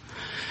هلأ.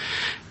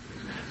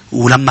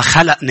 ولما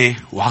خلقني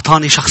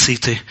وعطاني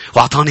شخصيتي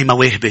وعطاني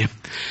مواهبي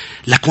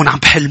لكون عم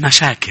بحل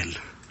مشاكل.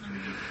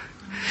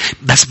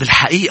 بس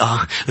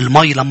بالحقيقة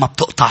المي لما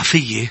بتقطع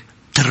فيي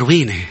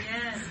ترويني.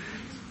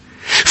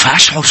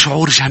 فأشعر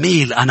شعور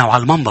جميل أنا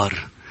وعلى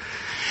المنبر.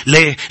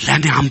 ليه؟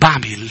 لأني عم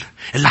بعمل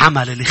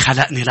العمل اللي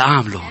خلقني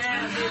لأعمله.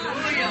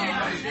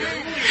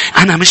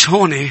 أنا مش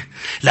هون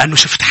لأنه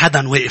شفت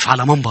حدا واقف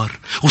على منبر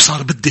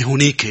وصار بدي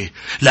هونيك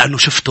لأنه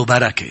شفته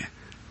بركة.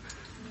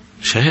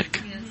 مش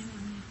هيك؟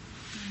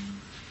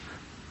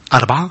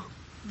 4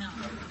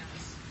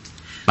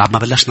 بعد ما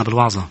بلشنا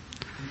بالوعظة.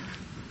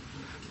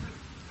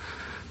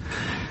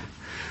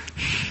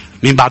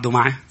 مين بعده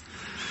معي؟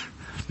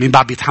 مين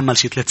بعد بيتحمل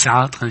شي 3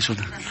 ساعات؟ خلينا نشوف.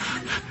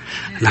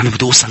 لأنه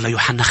بدي أوصل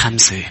ليوحنا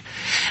 5.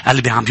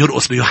 قلبي عم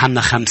يرقص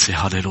بيوحنا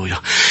 5.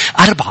 هاليلويا.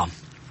 4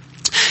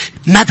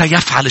 ماذا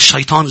يفعل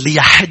الشيطان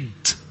ليحد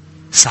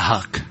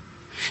سهاك،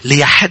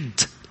 ليحد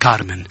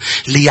كارمن،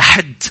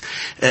 ليحد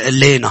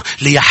لينا،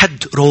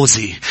 ليحد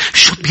روزي.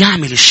 شو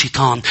بيعمل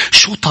الشيطان؟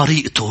 شو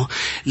طريقته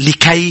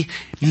لكي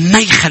ما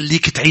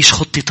يخليك تعيش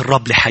خطة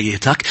الرب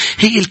لحياتك؟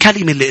 هي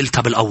الكلمة اللي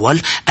قلتها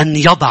بالأول، أن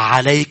يضع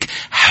عليك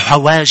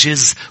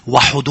حواجز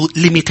وحدود.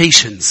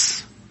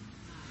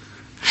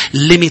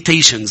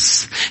 limitations.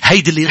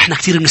 هيدي اللي نحن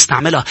كتير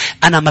بنستعملها.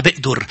 أنا ما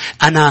بقدر،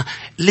 أنا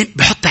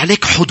بحط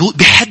عليك حدود.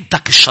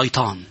 بحدك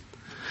الشيطان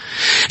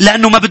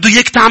لأنه ما بده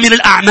إياك تعمل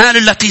الأعمال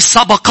التي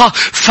سبق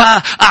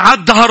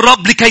فأعدها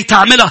الرب لكي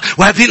تعملها.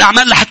 وهذه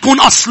الأعمال اللي حتكون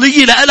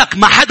أصلية لألك،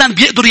 ما حدا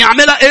بيقدر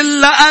يعملها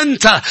إلا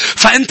أنت.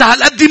 فأنت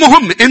هالقد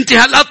مهم، أنت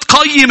هالقد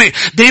قيمة.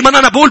 دايما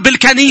أنا بقول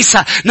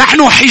بالكنيسة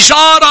نحن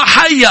حجارة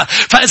حية.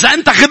 فإذا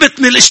أنت غبت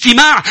من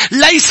الاجتماع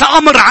ليس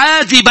أمر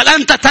عادي، بل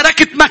أنت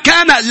تركت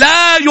مكانة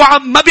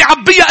ما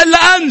بيعبيها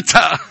إلا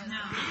أنت.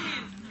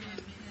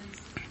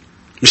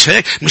 مش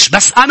هيك؟ مش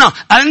بس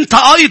أنت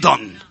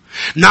أيضا.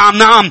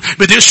 نعم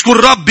بدي أشكر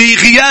ربي.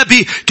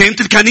 غيابي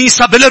كانت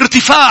الكنيسة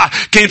بالارتفاع،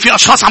 كان في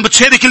أشخاص عم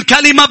بتشارك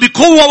الكلمة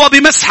بقوة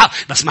وبمسحة،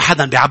 بس ما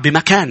حدا بيعبي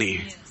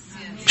مكاني.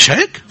 مش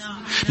هيك؟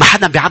 ما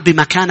حدا بيعبي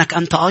مكانك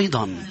أنت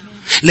أيضا.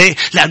 ليه؟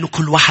 لأنه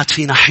كل واحد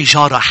فينا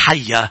حجارة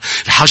حية.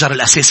 الحجر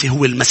الأساسي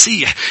هو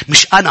المسيح،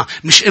 مش أنا،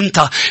 مش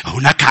أنت.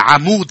 هناك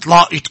عمود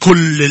لاقط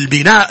كل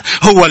البناء،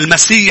 هو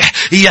المسيح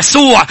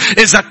يسوع.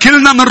 إذا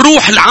كلنا من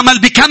روح العمل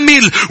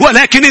بيكمل،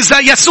 ولكن إذا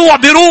يسوع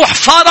بروح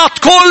فرط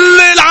كل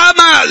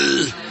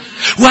العمل.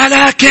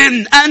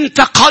 ولكن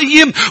أنت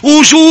قيم.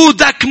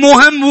 وجودك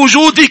مهم،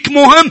 وجودك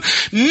مهم،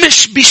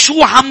 مش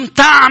بشو عم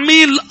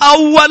تعمل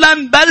أولا،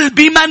 بل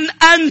بمن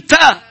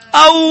أنت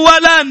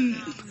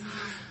أولا.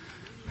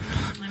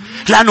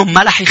 لأنه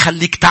ما رح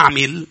يخليك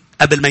تعمل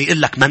قبل ما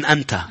يقول لك من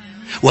أنت،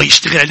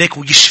 ويشتغل عليك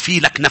ويشفي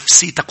لك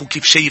نفسيتك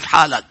وكيف شايف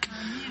حالك.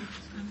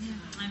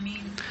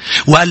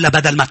 وقال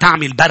بدل ما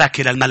تعمل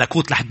بركة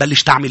للملكوت رح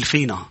تبلش تعمل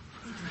فينا،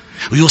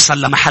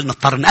 ويوصل لمحل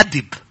نضطر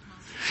نأدب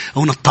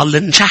ونضطر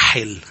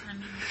نشحل.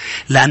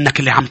 لأنك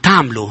اللي عم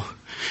تعمله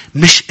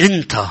مش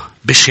أنت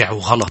بشع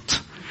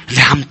وغلط،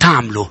 اللي عم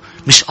تعمله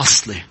مش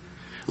أصلي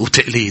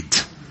وتقليد.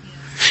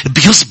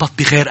 بيزبط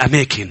بغير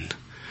أماكن،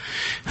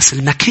 بس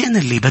المكان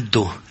اللي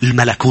بده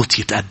الملكوت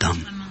يتقدم،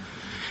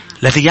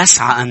 الذي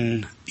يسعى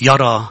أن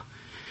يرى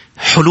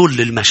حلول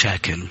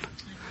للمشاكل،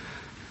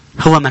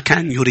 هو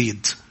مكان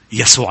يريد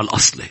يسوع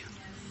الأصلي.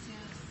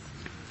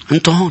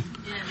 أنت هون.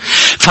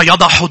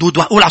 فيضع حدود،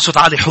 وقول على صوت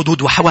عالي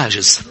حدود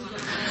وحواجز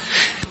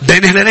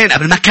بين هلالين.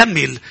 قبل ما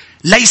أكمل،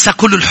 ليس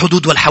كل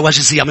الحدود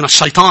والحواجز هي من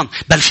الشيطان،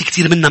 بل في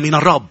كثير منها من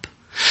الرب.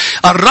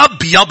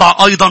 الرب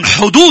يضع أيضا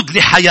حدود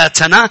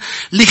لحياتنا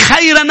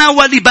لخيرنا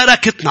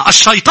ولبركتنا.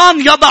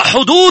 الشيطان يضع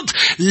حدود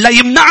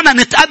ليمنعنا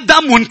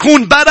نتقدم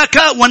ونكون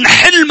بركة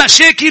ونحل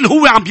مشاكل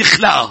هو عم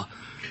يخلقها.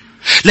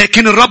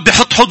 لكن الرب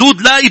يحط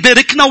حدود لا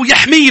يباركنا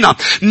ويحمينا.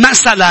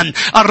 مثلا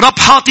الرب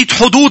حاطط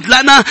حدود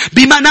لنا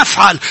بما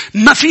نفعل.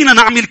 ما فينا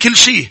نعمل كل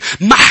شيء،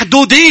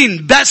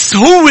 محدودين، بس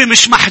هو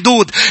مش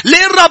محدود.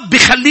 ليه الرب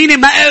بيخليني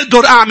ما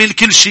أقدر أعمل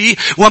كل شيء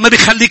وما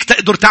بيخليك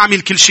تقدر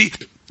تعمل كل شيء؟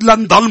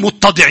 لنضل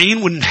متضعين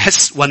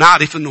ونحس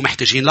ونعرف انه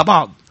محتاجين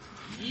لبعض،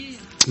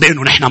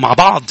 بأنه نحن مع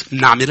بعض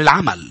نعمل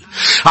العمل.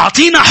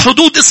 أعطينا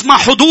حدود اسمها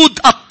حدود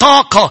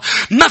الطاقة.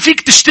 ما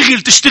فيك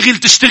تشتغل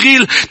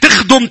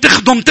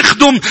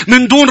تخدم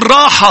من دون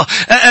راحة.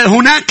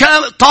 هناك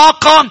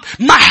طاقة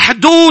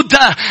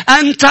محدودة.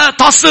 أنت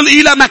تصل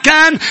إلى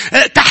مكان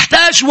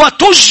تحتاج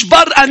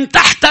وتجبر أن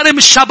تحترم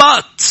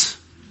الشبات.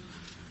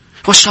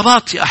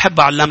 والشبات يا أحب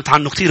علمت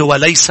عنه كثير، هو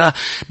ليس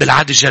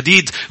بالعهد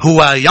الجديد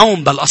هو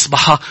يوم، بل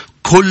أصبح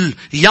كل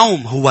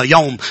يوم هو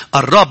يوم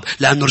الرب،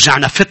 لأنه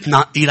رجعنا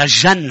فتنا إلى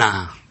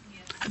الجنة.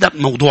 هذا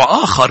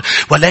موضوع آخر.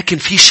 ولكن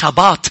في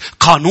شبات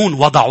قانون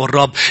وضعه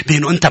الرب،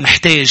 بأنه أنت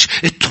محتاج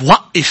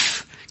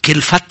توقف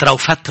كل فترة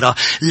وفترة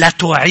لا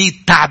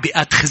تعيد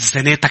تعبئة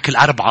خزاناتك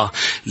الأربعة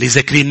اللي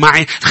ذاكرين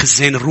معي: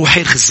 الخزان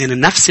الروحي، الخزان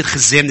النفسي،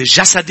 الخزان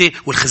الجسدي،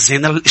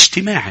 والخزان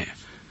الاجتماعي.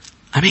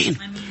 أمين.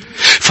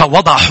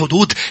 فوضع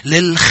حدود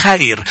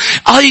للخير.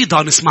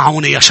 أيضا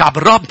اسمعوني يا شعب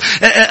الرب،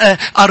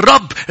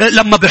 الرب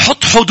لما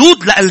بيحط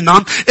حدود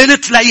لنا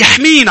قلت لا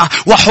يحمينا،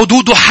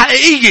 وحدوده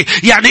حقيقية.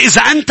 يعني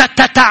إذا أنت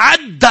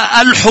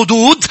تتعدى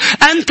الحدود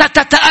أنت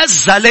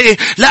تتأذى. ليه؟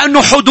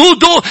 لأنه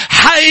حدوده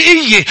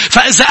حقيقية.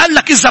 فإذا قال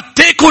لك إذا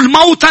بتأكل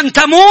موتا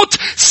تموت،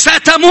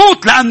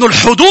 ستموت. لأنه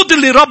الحدود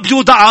اللي رب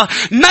يوضعها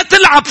ما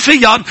تلعب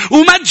فيها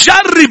وما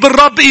تجرب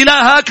الرب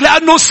إلهك،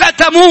 لأنه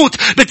ستموت.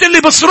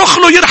 بتقلي بصرخ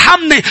له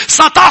يرحمني،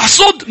 ستحصد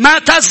ما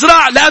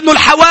تزرع. لأنه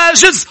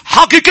الحواجز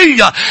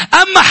حقيقية.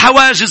 أما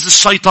حواجز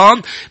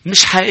الشيطان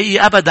مش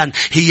حقيقية أبدا،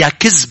 هي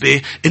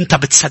كذبة أنت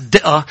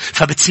بتصدقها،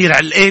 فبتصير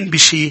علقان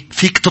بشي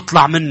فيك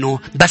تطلع منه،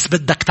 بس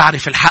بدك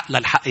تعرف الحق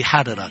للحق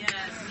يحررك.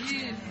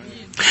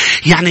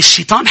 يعني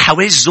الشيطان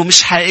حواجزه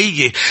مش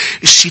حقيقية.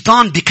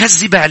 الشيطان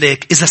بيكذب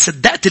عليك. إذا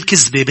صدقت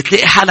الكذبة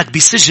بتلاقي حالك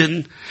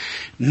بسجن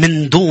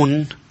من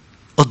دون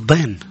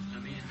قضبان.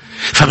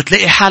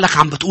 فبتلاقي حالك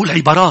عم بتقول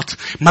عبارات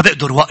ما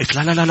بقدر وقف.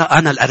 لا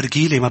أنا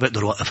الأرجيلة ما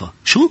بقدر وقفها.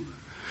 شو؟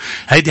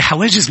 هيدي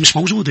حواجز مش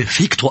موجودة.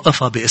 فيك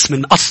توقفها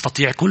باسم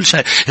أستطيع كل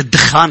شيء.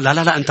 الدخان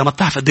لا أنت ما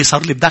بتعرف قد ايه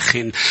صار لي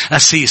بدخن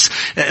أسيس.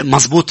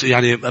 مزبوط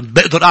يعني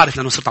بقدر أعرف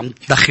لأنه صرت عم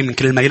بدخن من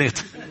كل الميلات.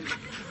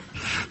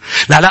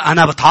 لا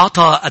أنا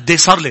بتعاطى قد ايه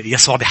صار لي.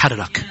 يسوع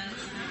بيحررك.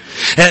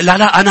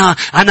 لا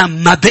أنا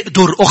ما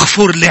بقدر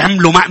أغفر اللي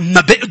عمله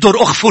ما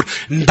بقدر أغفر.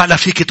 بلا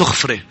فيك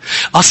تغفري.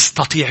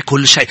 أستطيع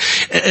كل شيء.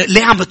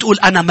 ليه عم بتقول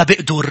أنا ما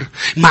بقدر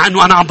مع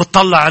أنه أنا عم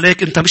بتطلع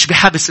عليك أنت مش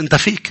بحبس أنت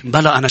فيك؟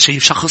 بلا أنا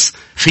شايف شخص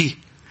فيه.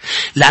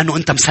 لأنه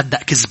أنت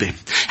مصدق كذبة.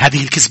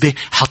 هذه الكذبة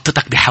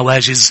حطتك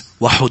بحواجز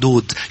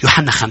وحدود.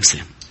 يوحنا 5.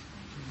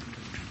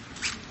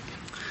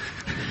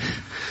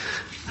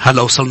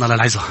 هلأ وصلنا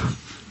للعظة.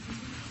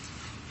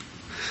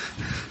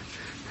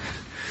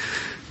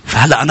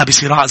 فهلأ أنا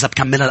بصراع إذا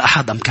بكملها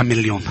الأحد أم كمل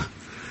اليوم.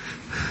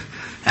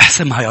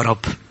 احسمها يا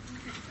رب.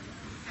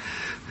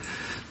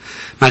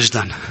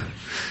 مجدا.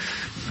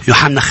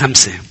 يوحنا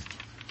 5.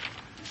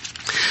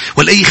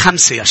 والأي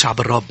 5 يا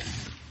شعب الرب.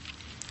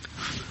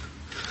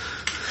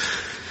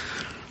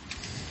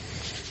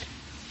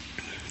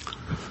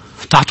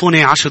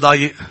 تعطوني 10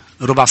 دقايق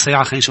ربع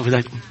ساعة خلينا نشوف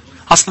بدايتكم.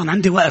 أصلا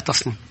عندي وقت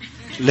أصلا.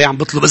 ليه عم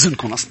بطلب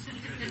إذنكم أصلا؟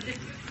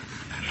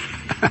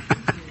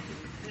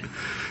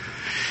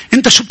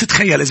 أنت شو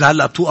بتتخيل إذا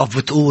هلأ بتوقف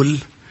بتقول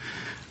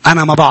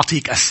أنا ما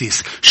بعطيك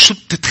أسيس؟ شو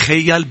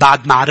بتتخيل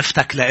بعد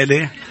معرفتك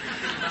لإلي؟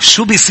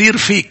 شو بيصير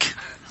فيك؟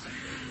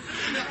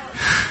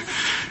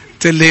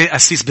 تقلي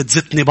أسيس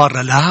بتزتني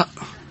برا. لا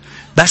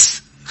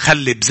بس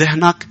خلي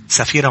بذهنك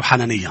سفيرة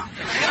وحنانية.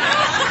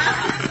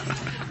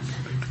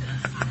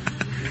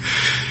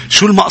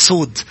 شو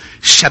المقصود؟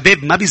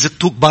 الشباب ما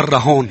بيزتوك برا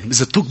هون.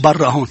 بيزتوك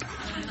برا هون.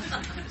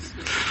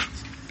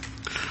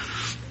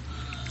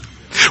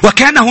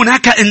 وكان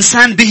هناك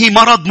إنسان به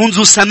مرض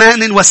منذ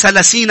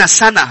 38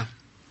 سنة.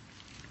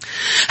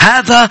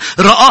 هذا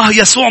رآه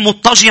يسوع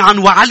مضطجعا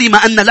وعلم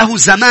أن له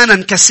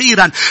زمانا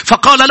كثيرا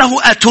فقال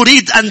له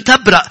أتريد أن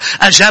تبرأ؟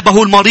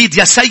 أجابه المريض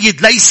يا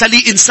سيد ليس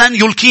لي إنسان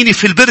يلقيني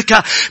في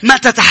البركة ما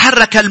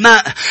تتحرك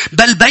الماء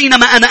بل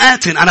بينما أنا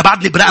آت. أنا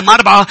بعدني برقم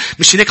 4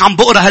 مش هيك عم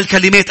بقرأ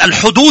هالكلمات.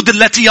 الحدود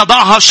التي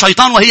يضعها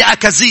الشيطان وهي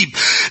أكاذيب.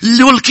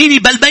 يلقيني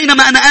بل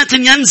بينما أنا آت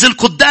ينزل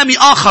قدامي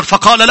آخر.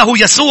 فقال له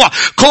يسوع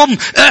قم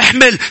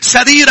احمل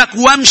سريرك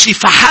وامشي.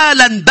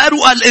 فحالا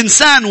برأ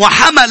الإنسان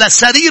وحمل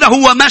سريره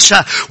ومشى.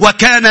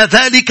 وكان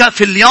ذلك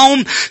في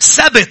اليوم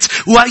سبت.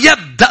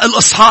 ويبدأ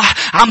الإصحاح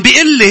عم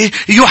بيقول لي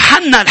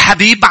يوحنا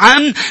الحبيب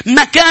عن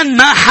مكان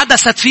ما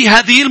حدثت فيه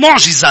هذه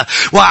المعجزة.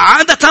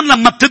 وعادة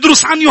لما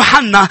بتدرس عن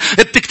يوحنا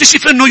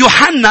بتكتشف انه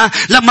يوحنا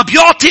لما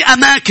بيعطي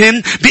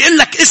اماكن بيقول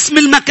لك اسم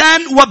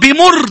المكان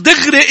وبيمر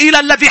دغري الى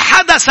الذي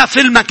حدث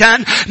في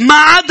المكان. ما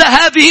عدا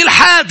هذه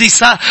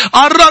الحادثة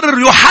قرر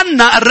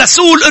يوحنا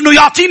الرسول انه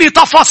يعطيني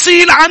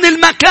تفاصيل عن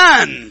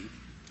المكان.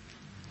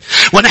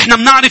 ونحن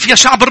بنعرف يا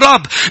شعب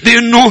الرب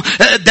بأنه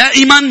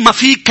دائما ما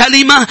في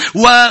كلمة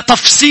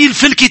وتفصيل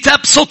في الكتاب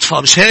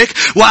صدفة مش هيك؟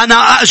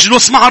 وأنا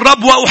أجلس مع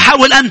الرب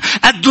وأحاول أن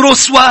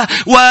أدرس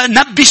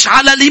ونبش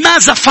على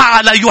لماذا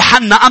فعل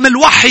يوحنا أم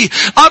الوحي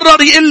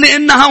قرر يقول لي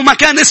إنه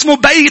مكان اسمه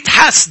بيت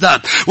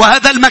حسدة.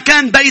 وهذا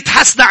المكان بيت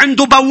حسدة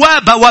عنده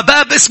بوابة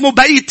وباب اسمه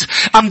بيت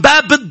أم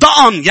باب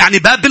الضأن يعني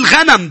باب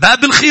الغنم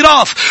باب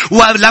الخراف.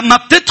 ولما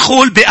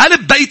بتدخل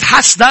بقلب بيت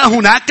حسدة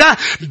هناك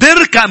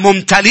بركة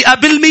ممتلئة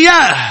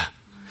بالمياه.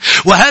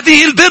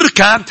 وهذه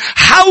البركة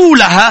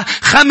حولها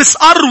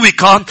 5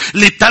 أروقة.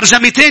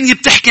 للترجمتين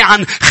بتحكي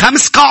عن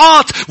 5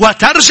 قاعات.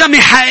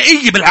 وترجمة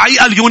حقيقية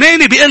بالحقيقة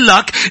اليوناني بيقول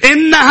لك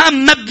إنها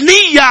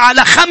مبنية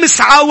على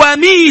 5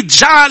 عواميد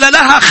جعل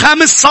لها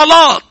 5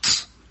 صالات.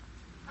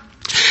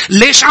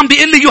 ليش عم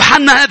بيقول لي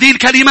يوحنا هذه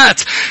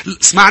الكلمات؟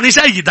 اسمعني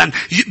جيدا.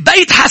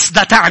 بيت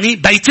حسدة تعني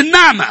بيت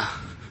النعمة.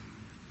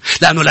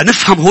 لأنه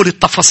لنفهم هول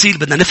التفاصيل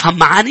بدنا نفهم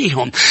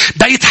معانيهم.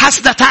 بيت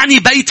حسدة تعني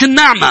بيت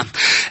النعمة.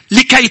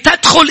 لكي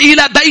تدخل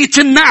إلى بيت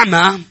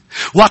النعمة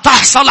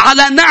وتحصل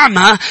على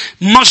نعمة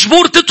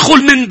مجبور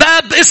تدخل من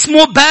باب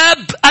اسمه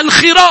باب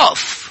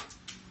الخراف.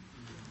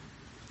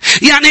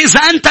 يعني إذا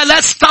أنت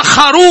لست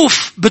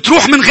خروف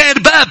بتروح من غير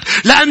باب.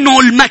 لأنه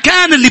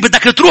المكان اللي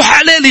بدك تروح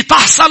عليه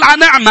لتحصل على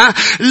نعمة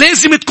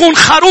لازم تكون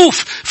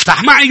خروف.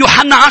 افتح معي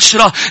يوحنا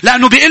 10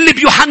 لأنه بيقول لي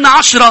بيوحنا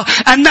 10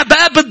 أن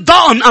باب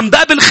الضأن أم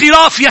باب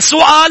الخراف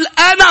يسوع قال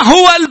أنا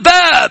هو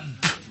الباب.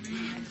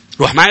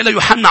 روح معي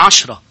ليوحنا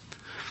 10.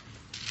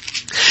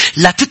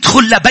 لا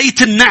تدخل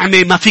لبيت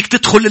النعمة ما فيك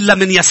تدخل إلا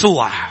من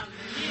يسوع.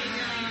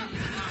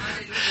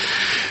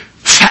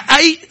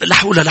 فأي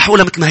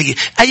لحولة مثل ما هي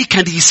أي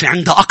كنيسة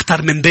عندها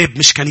أكتر من باب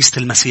مش كنيسة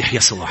المسيح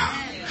يسوع.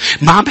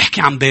 ما عم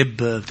بحكي عن باب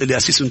بتقلي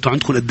أسيس أنتوا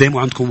عندكم قدام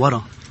وعندكم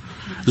ورا.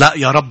 لا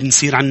يا رب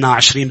نصير عنا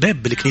 20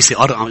 باب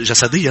بالكنيسة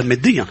جسديا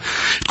ماديا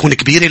تكون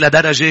كبيرة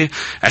لدرجة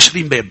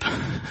 20 باب.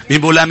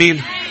 مين بقول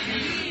أمين؟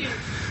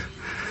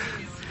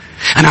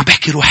 أنا عم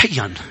بحكي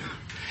روحيا.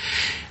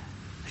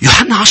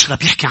 يوحنا 10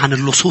 بيحكي عن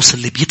اللصوص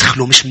اللي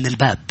بيدخلوا مش من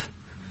الباب.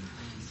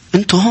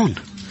 انتوا هون.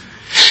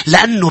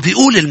 لأنه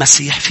بيقول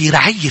المسيح في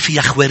رعية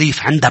فيها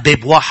خواريف عندها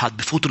باب واحد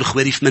بفوتوا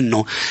الخواريف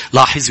منه.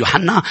 لاحظ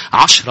يوحنا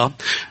 10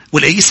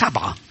 والآية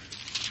 7.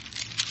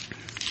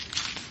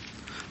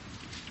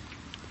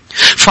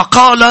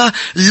 فقال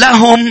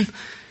لهم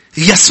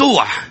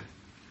يسوع: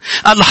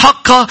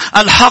 الحق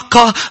الحق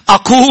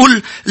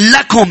أقول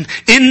لكم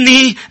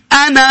إني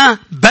أنا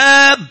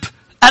باب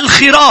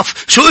الخراف.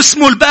 شو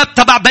اسمه الباب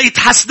تبع بيت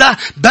حسدة؟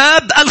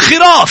 باب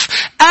الخراف.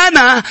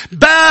 أنا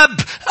باب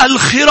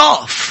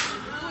الخراف.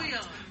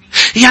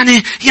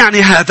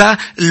 يعني هذا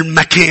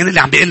المكان اللي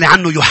عم بيقول لي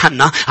عنه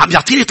يوحنا عم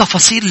يعطيني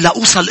تفاصيل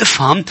لأوصل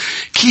أفهم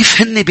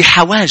كيف هن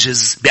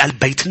بحواجز بقلب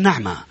بيت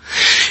النعمة.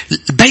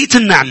 بيت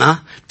النعمة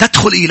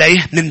تدخل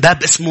إليه من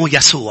باب اسمه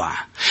يسوع.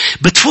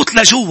 بتفوت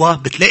لجوه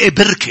بتلاقي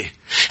بركة.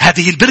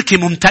 هذه البركة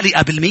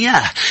ممتلئة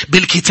بالمياه.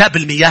 بالكتاب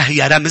المياه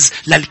هي رمز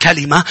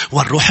للكلمة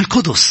والروح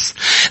القدس.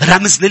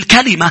 رمز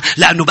للكلمة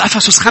لأنه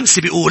بأفسس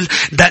 5 بيقول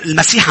ده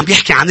المسيح عم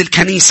بيحكي عن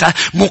الكنيسة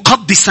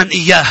مقدسا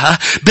إياها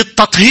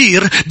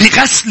بالتطهير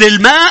بغسل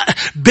الماء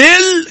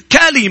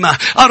بالكلمة.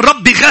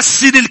 الرب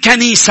بيغسل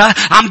الكنيسة،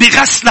 عم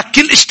بيغسلك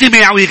كل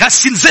اجتماع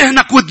ويغسل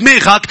ذهنك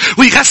ودماغك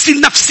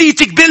ويغسل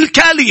نفسيتك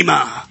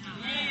بالكلمة.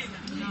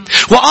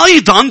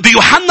 وأيضا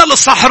بيوحنا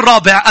الإصحاح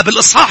 4 قبل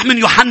إصحاح من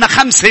يوحنا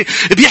 5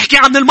 بيحكي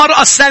عن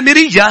المرأة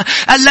السامرية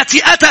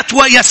التي أتت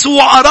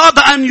ويسوع أراد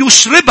أن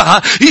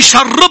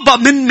يشربها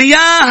من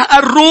مياه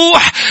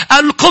الروح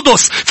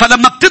القدس.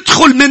 فلما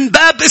بتدخل من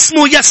باب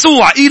اسمه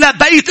يسوع إلى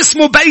بيت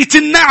اسمه بيت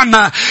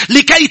النعمة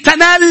لكي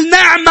تنال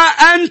نعمة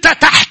أنت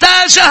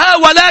تحتاجها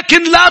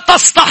ولكن لا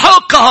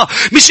تستحقها.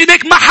 مش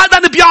إنك ما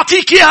حدا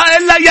بيعطيك إياها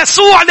إلا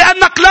يسوع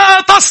لأنك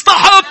لا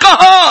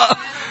تستحقها.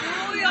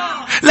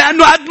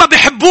 لأنه قد ما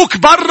بيحبوك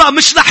برا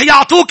مش رح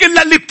يعطوك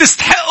إلا اللي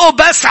بتستحقه.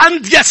 بس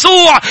عند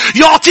يسوع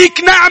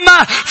يعطيك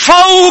نعمة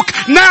فوق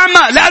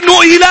نعمة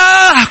لأنه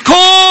إله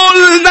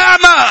كل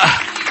نعمة.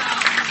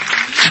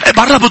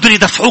 برا بدهم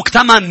يدفعوك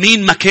تمن.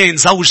 مين مكان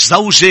زوج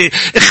زوجة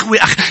إخوة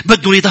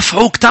بدهم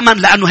يدفعوك تمن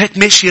لأنه هيك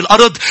ماشي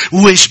الأرض.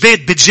 وجبات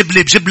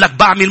بتجيب لك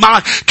بعمل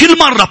معك. كل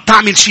مرة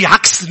بتعمل شيء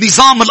عكس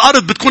نظام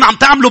الأرض بتكون عم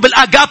تعمله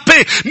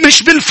بالأجابي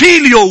مش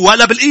بالفيليو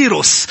ولا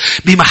بالإيروس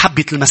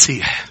بمحبة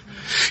المسيح.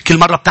 كل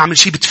مرة بتعمل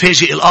شيء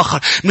بتفاجئ الآخر.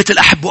 مثل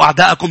أحبوا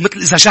أعدائكم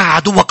مثل إذا جاء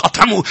عدوك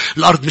أطعمه.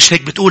 الأرض مش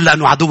هيك بتقول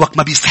لأنه عدوك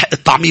ما بيستحق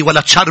الطعمية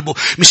ولا تشربه.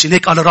 مش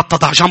هيك قال الرب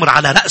تضع جمر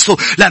على رأسه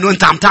لأنه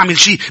أنت عم تعمل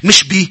شيء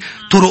مش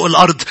بطرق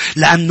الأرض.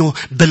 لأنه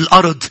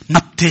بالأرض ما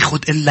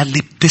بتاخد إلا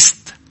اللي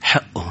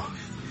بتستحقه.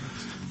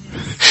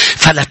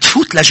 فلا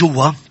تفوت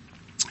لجوا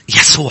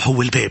يسوع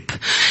هو الباب.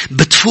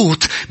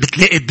 بتفوت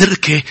بتلاقي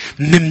بركة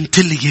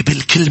ممتلية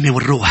بالكلمة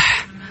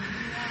والروح.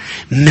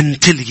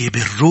 ممتلية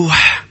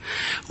بالروح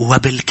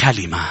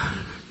وبالكلمة.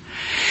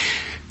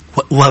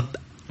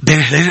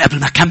 قبل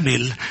ما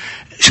أكمل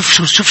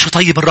شوف شو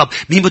طيب الرب.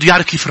 مين بده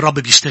يعرف كيف الرب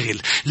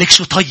بيشتغل؟ ليك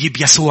شو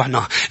طيب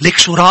يسوعنا. ليك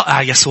شو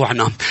رائع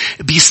يسوعنا.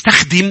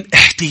 بيستخدم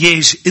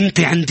احتياج انت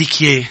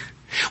عندك اياه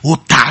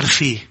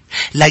وبتعرفيه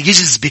لا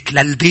يجذبك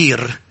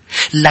للبير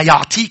لا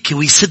يعطيك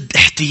ويسد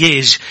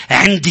احتياج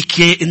عندك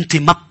اياه انت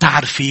ما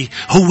بتعرفيه.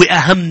 هو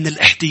اهم من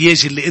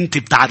الاحتياج اللي انت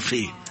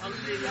بتعرفيه.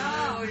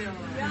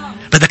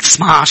 بدك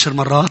تسمعها 10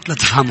 مرات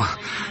لتفهمها.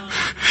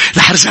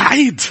 رح ارجع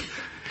عيد.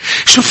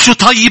 شوف شو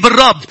طيب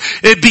الرب.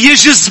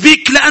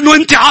 بيجذبك لأنه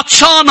أنت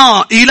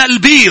عطشانة إلى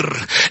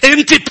البير.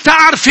 أنت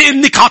بتعرفي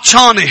أنك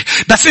عطشانة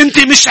بس أنت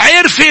مش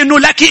عارفة أنه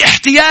لك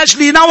احتياج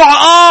لنوع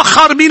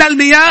آخر من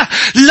المياه.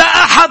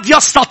 لا أحد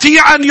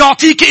يستطيع أن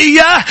يعطيك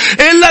إياه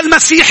إلا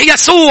المسيح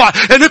يسوع.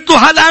 قلت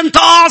له هل أنت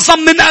أعظم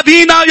من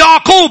أبينا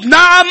يعقوب؟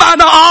 نعم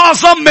أنا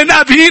أعظم من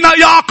أبينا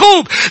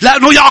يعقوب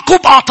لأنه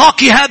يعقوب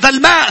أعطاك هذا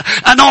الماء.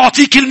 أنا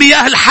أعطيك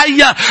المياه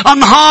الحية.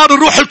 أنهار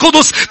الروح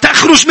القدس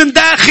تخرج من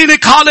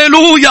داخلك.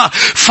 هاليلويا.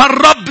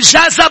 فالرب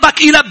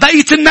جذبك إلى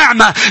بيت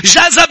النعمة.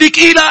 جذبك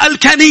إلى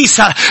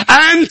الكنيسة.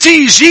 أنت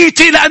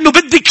جيتي لأنه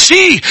بدك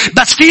شيء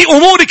بس في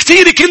أمور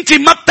كتير كنت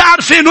ما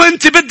بتعرفي أنه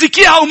أنت بدك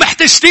إياها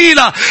ومحتاجتي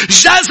لها.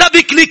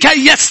 جذبك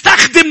لكي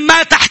يستخدم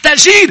ما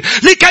تحتاجين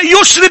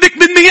لكي يشربك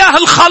من مياه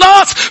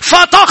الخلاص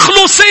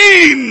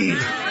فتخلصين.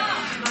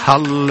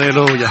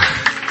 هاليلويا.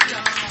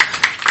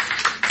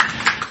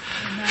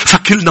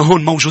 فكلنا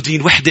هون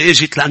موجودين. وحدة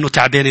اجت لأنه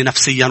تعبانة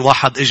نفسيا.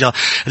 واحد اجا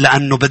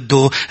لأنه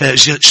بده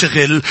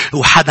شغل.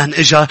 وحدا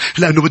اجا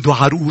لأنه بده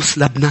عروس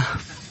لبنة.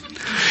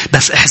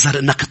 بس احذر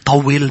انك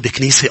تطول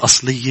بكنيسة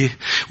اصلية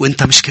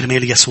وانت مش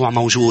كرمال يسوع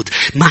موجود.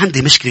 ما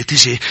عندي مشكلة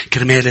تجي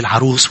كرمال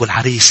العروس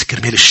والعريس،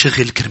 كرمال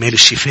الشغل، كرمال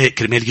الشفاء،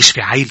 كرمال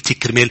يشفي عائلتك،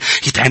 كرمال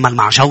يتعامل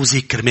مع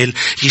جوزك، كرمال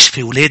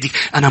يشفي ولادك.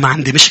 انا ما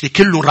عندي مشكلة.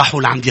 كلهم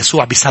راحوا لعند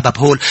يسوع بسبب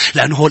هول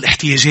لانه هول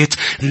احتياجات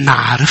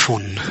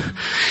نعرفهم.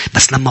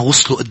 بس لما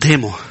وصلوا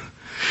قدامه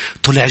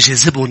طلع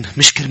جاذبهم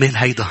مش كرمال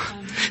هيدا.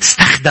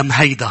 استخدم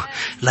هيدا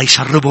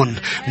ليشربهم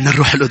من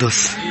الروح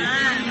القدس.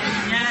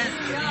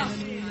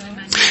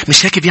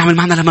 مش هيك بيعمل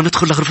معنا لما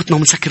ندخل لغرفتنا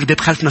ومنسكر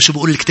الباب خلفنا؟ شو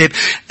بيقول الكتاب؟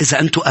 إذا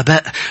أنتوا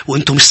أباء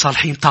وأنتوا مش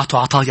صالحين تعطوا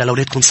عطايا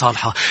لأولادكم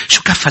صالحة.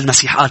 شو كفى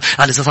المسيح؟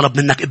 قال إذا طلب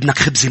منك ابنك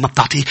خبزة ما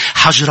بتعطيه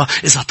حجرة.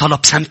 إذا طلب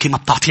سمكة ما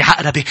بتعطيه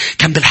عقربة.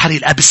 كان بالحري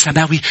الأب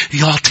السماوي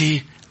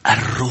يعطي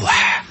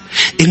الروح.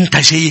 أنت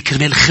جاي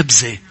كرمال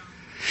خبزة.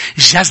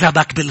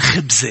 جذبك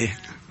بالخبزة.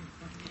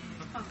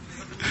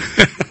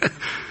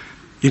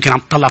 يمكن عم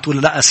تطلع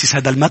تقول لا أسيس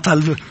هذا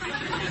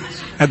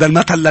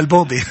المثل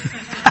للبوبي.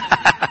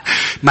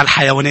 ما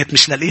الحيوانات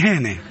مش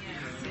للإهانة.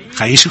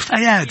 خلينا نشوف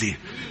أيادي.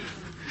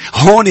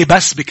 هون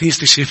بس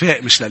بكنيسة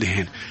الشفاء مش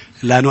للإهانة.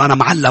 لأنه أنا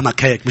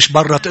معلمك هيك. مش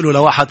برا تقوله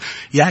لواحد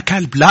يا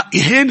كلب. لا،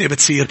 إهانة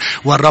بتصير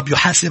والرب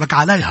يحاسبك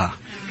عليها.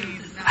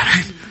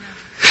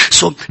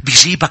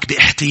 بيجيبك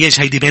باحتياج.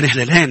 هيدي بين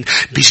هلالين.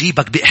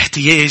 بيجيبك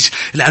باحتياج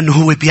لأنه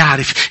هو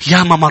بيعرف.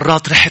 ياما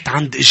مرات رحت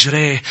عند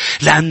إجراه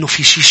لأنه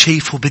في شيء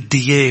شايفه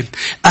بدي إياه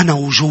أنا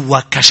وجوا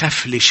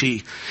كشف لي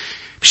شيء.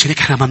 مش هيك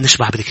احنا ما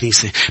بنشبع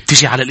بالكنيسة.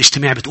 بتيجي على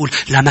الاجتماع بتقول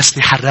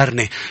لمسني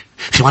حررني.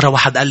 في مرة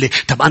واحد قال لي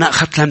طب أنا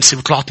أخذت لمسي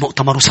وطلعت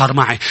مؤتمر وصار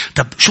معي.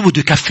 طب شو بده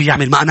يكفي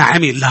يعمل؟ ما أنا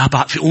عامل. لا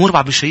بقى في أمور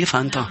بعد مش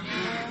شايفها أنت.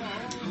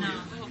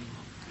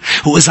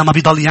 وإذا ما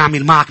بيضل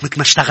يعمل معك مثل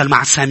ما اشتغل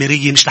مع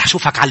السامرية مش رح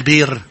شوفك على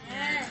البير.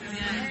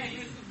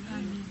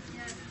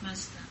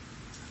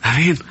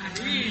 أمين.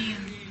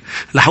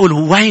 رح أقول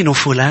وين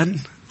فلان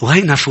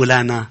وين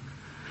فلانة.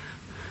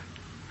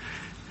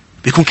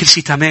 بيكون كل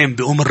شيء تمام.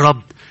 بيقوم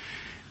الرب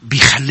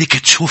بيخليك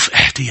تشوف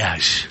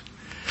احتياج.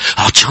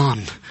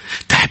 عطشان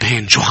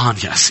تعبان جوعان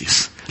يا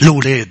أسيس.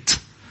 الأولاد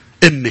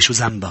أمي شو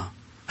ذنبها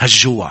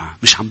هالجوع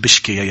مش عم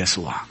بشكي يا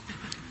يسوع.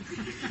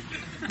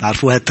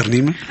 تعرفوا هاي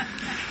الترنيمة؟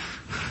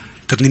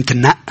 ترنيمة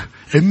النق.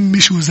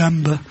 أمي شو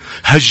ذنبها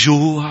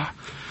هالجوع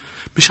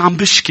مش عم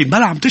بشكي.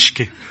 بلا عم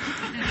تشكي.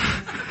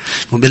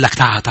 وبيقول لك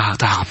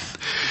تعا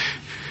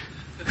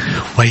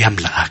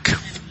ويملأك.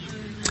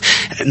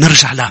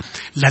 نرجع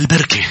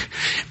للبركة.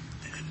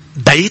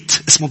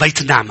 بيت اسمه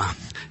بيت النعمة.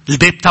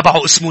 البيت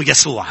تبعه اسمه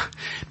يسوع.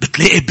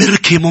 بتلاقي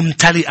بركة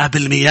ممتلئة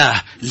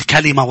بالمياه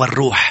الكلمة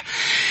والروح.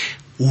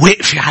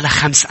 وقفي على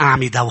 5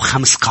 أعمدة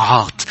و5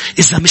 قاعات.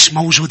 إذا مش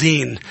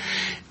موجودين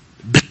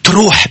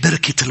بتروح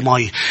بركة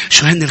المي.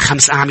 شو هن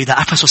 5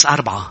 أعمدة؟ أفسس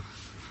 4.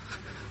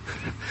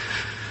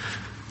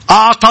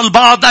 أعطى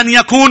البعض أن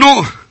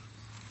يكونوا.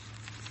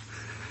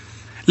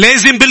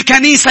 لازم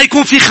بالكنيسة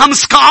يكون في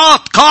 5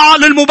 قاعات. قاعة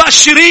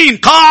للمبشرين،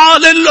 قاعة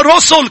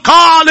للرسل،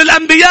 قاعة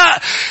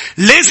للأنبياء.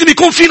 لازم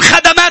يكون في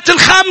الخدمات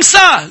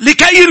 5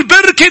 لكي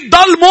البركة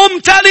تضل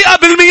ممتلئة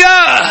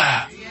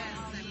بالمياه.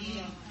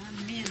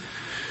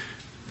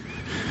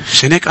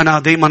 عشان هيك أنا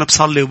دايما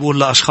بصلي وبقول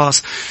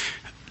لأشخاص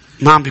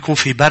ما عم بيكون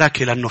في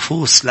بركة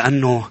للنفوس.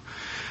 لأنه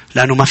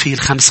ما في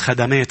 5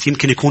 خدمات.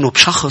 يمكن يكونوا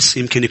بشخص،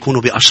 يمكن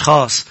يكونوا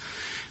بأشخاص،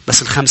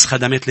 بس 5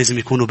 خدمات لازم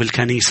يكونوا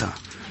بالكنيسة.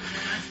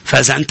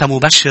 فإذا أنت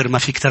مبشر ما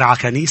فيك ترعى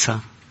كنيسة.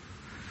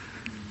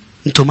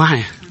 أنتوا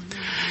معي؟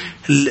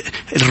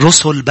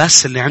 الرسل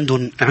بس اللي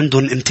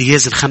عندهم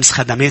امتياز 5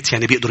 خدمات.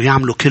 يعني بيقدروا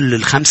يعملوا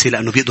كل 5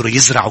 لأنه بيقدروا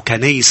يزرعوا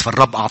كنايس.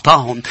 فالرب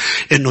أعطاهم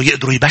إنه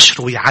يقدروا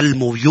يبشروا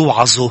ويعلموا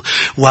ويوعظوا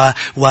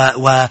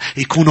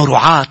ويكونوا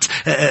رعاة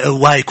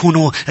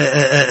ويكونوا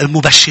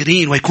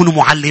مبشرين ويكونوا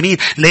معلمين.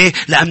 ليه؟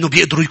 لأنه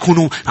بيقدروا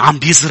يكونوا عم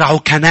بيزرعوا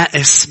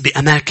كنائس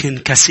بأماكن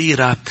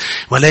كثيرة.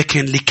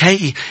 ولكن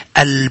لكي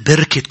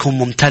البركة تكون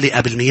ممتلئة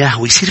بالمياه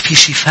ويصير في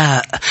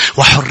شفاء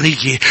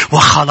وحرية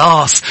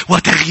وخلاص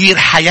وتغيير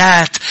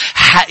حياة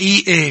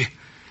حقيقي.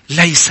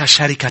 ليس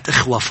شركة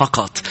إخوة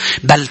فقط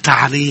بل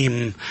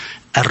تعليم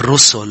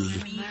الرسل.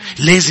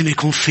 لازم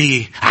يكون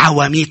في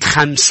عواميد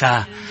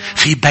 5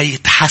 في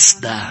بيت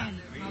حسدة.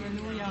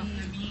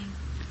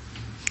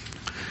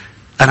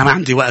 أنا ما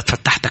عندي وقت.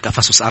 فتحتك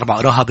أفسس 4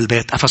 أراها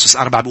بالبيت. أفسس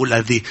 4 بيقول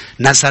الذي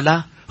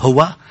نزل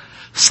هو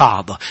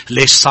صعد.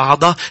 ليش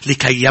صعد؟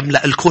 لكي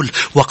يملأ الكل.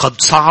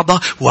 وقد صعد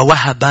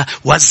ووهب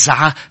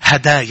وزع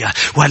هدايا.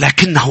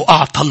 ولكنه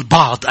أعطى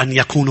البعض أن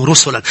يكونوا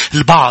رسلا،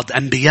 البعض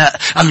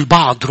أنبياء،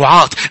 البعض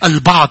رعاة،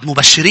 البعض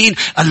مبشرين،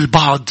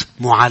 البعض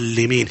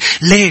معلمين.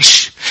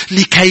 ليش؟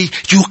 لكي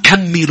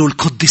يكملوا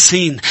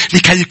القديسين.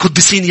 لكي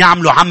القديسين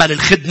يعملوا عمل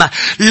الخدمة.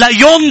 لا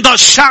ينضج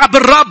شعب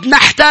الرب.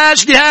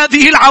 نحتاج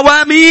لهذه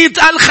العواميد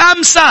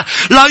 5.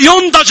 لا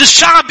ينضج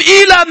الشعب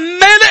إلى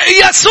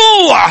ملء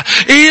يسوع.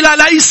 إلى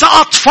ليس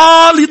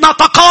أطفال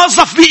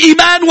نتقاذف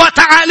بإيمان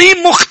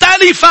وتعاليم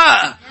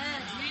مختلفة.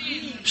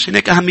 عشان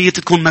هيك أهمية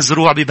تكون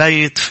مزروع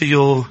ببيت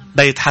فيه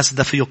بيت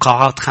حسدة فيه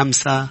قاعات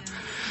 5.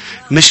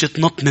 مش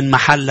تنط من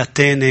محل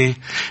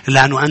التاني.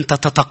 لأنه أنت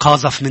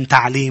تتقاذف من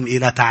تعليم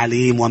إلى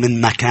تعليم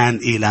ومن مكان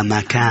إلى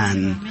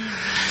مكان.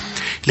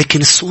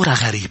 لكن الصورة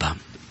غريبة.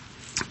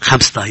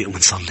 5 دقايق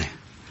ونصلي.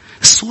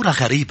 الصورة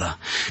غريبة.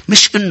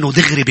 مش إنه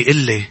دغري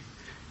بيقلي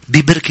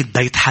ببركة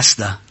بيت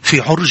حسدة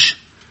في عرج.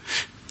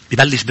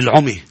 ببلش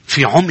بالعمي.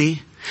 في عمي،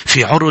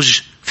 في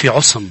عرج، في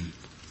عصم.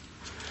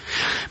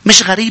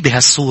 مش غريبة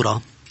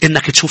هالصورة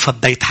إنك تشوفها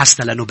ببيت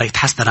حسدة. لأنه بيت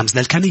حسدة رمز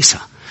للكنيسة.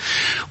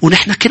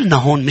 ونحن كلنا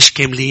هون مش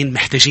كاملين،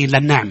 محتاجين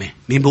للنعمة.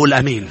 مين بيقول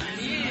أمين؟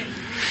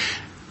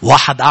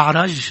 واحد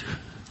أعرج،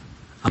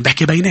 عم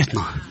بحكي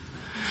بيناتنا.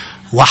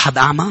 واحد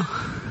أعمى،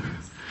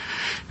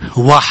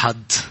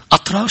 واحد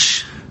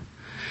أطرش،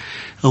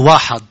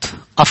 واحد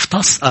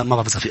أفطس. ما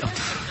بعرف إذا في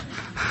أفطس.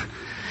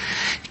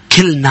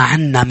 كلنا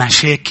عنا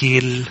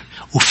مشاكل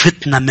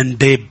وفتنا من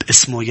باب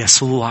اسمه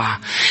يسوع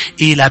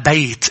إلى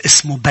بيت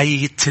اسمه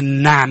بيت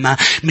النعمة.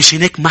 مش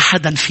هناك ما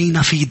حدا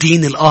فينا في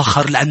دين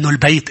الآخر. لأنه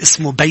البيت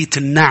اسمه بيت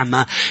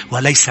النعمة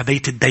وليس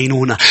بيت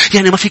الدينونة.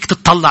 يعني ما فيك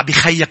تطلع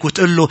بخيك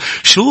وتقول له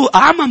شو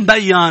أعمى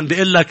مبين،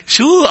 بيقول لك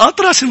شو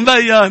أطرش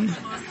مبين.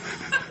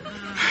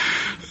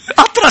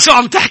 أطرى شو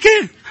عم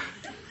تحكي؟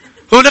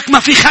 ولك ما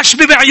في خشب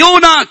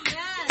بعيونك.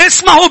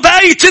 اسمه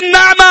بيت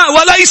النعمة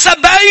وليس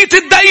بيت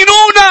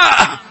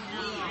الدينونة.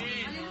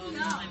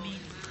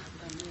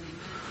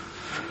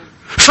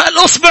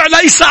 فالأصبع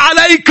ليس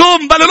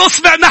عليكم بل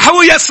الأصبع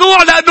نحو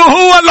يسوع، لأنه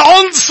هو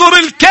العنصر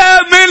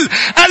الكامل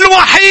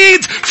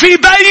الوحيد في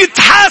بيت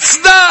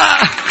حسدة.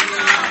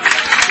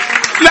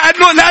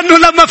 لأنه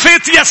لما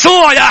فات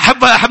يسوع يا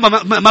أحبة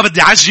ما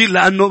بدي عجل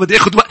لأنه بدي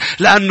أخذ وقت.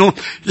 لأنه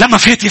لما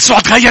فات يسوع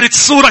تغيرت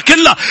الصورة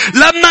كلها.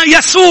 لما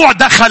يسوع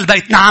دخل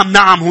بيت،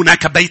 نعم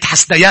هناك بيت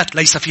حسديات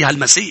ليس فيها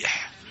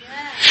المسيح،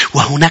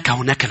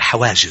 وهناك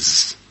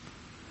الحواجز.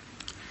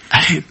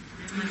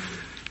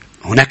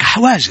 هناك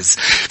حواجز.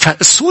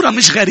 فالصورة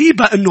مش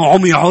غريبة انه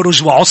عمي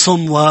عرج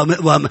وعصم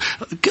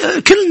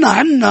كلنا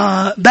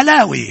عنا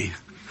بلاوي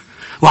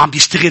وعم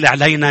بيشتغل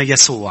علينا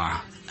يسوع.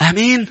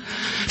 امين.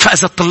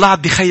 فاذا طلعت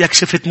بخيك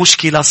شفت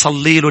مشكلة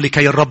صلي له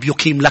لكي الرب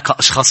يقيم لك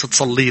اشخاص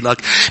تصلي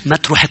لك. ما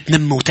تروح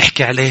تنم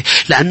وتحكي عليه،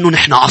 لانه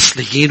نحن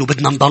اصليين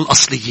وبدنا نضل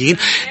اصليين.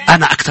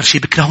 انا اكثر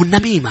شيء بكره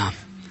النميمة.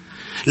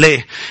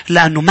 ليه؟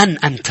 لانه من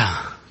انت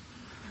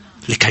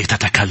لكي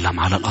تتكلم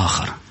على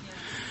الاخر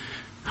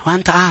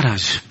وانت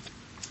اعرج.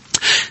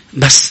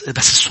 بس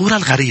الصورة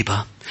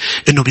الغريبة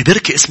انه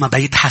ببركة اسمها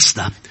بيت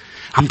حسدة.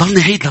 عم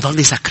ضلني هيد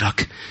لضلني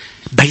ذكرك.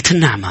 بيت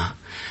النعمة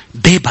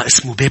بيبا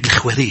اسمه باب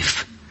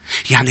الخواريف،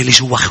 يعني اللي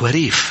جوا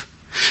خواريف.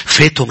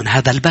 فاتوا من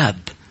هذا الباب.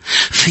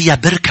 فيها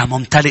بركة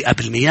ممتلئة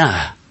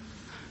بالمياه.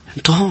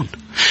 انتوا هون.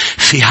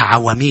 فيها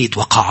عواميد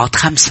وقاعات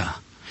 5.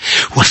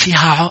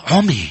 وفيها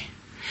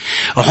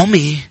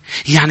عمي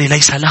يعني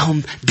ليس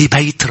لهم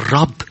ببيت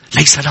الرب،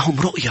 ليس لهم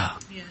رؤية.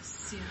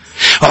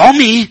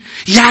 عمي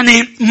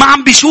يعني ما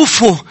عم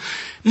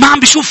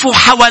بيشوفوا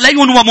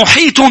حواليهم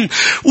ومحيطهم،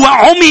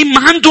 وعمي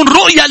ما عندهم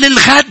رؤية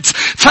للغد.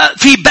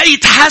 ففي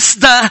بيت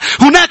حسدة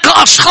هناك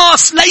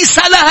أشخاص ليس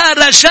لها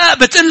رجاء.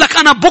 بتقلك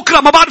أنا بكرة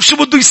ما بعرف شو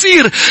بده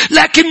يصير،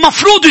 لكن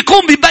مفروض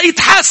يكون ببيت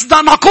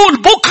حسدة نقول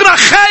بكرة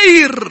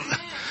خير،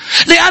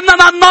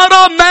 لأننا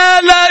نرى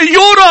ما لا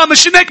يرى.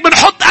 مش هيك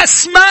بنحط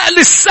أسماء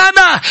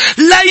للسنة،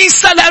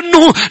 ليس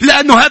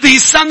لأنه هذه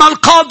السنة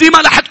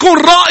القادمة رح تكون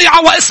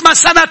رائعة واسمها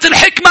سنة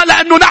الحكمة،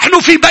 لأنه نحن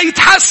في بيت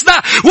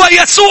حسدة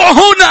ويسوع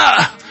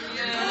هنا.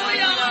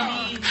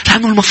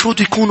 لأنه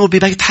المفروض يكونوا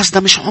ببيت حسدة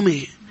مش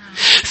عمي.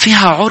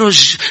 فيها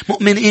عرج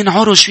مؤمنين.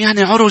 عرج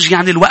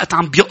يعني الوقت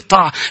عم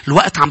بيقطع،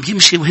 الوقت عم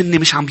بيمشي وهن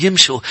مش عم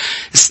بيمشوا.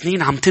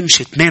 السنين عم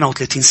تمشي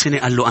 38 سنة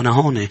قال له أنا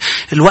هون.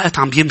 الوقت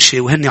عم بيمشي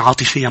وهن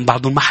عاطفيا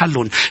بعضهم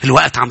محلهم.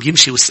 الوقت عم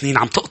بيمشي والسنين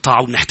عم تقطع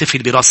وبنحتفل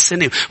براس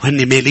السنة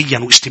وهن ماليا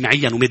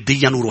واجتماعيا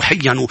وماديا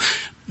وروحيا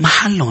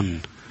ومحلهم.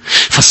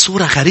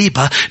 فالصورة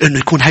غريبة انه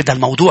يكون هذا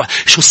الموضوع.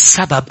 شو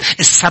السبب؟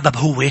 السبب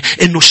هو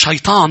انه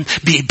الشيطان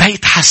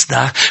ببيت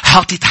حسدة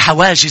حاطط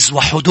حواجز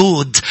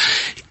وحدود.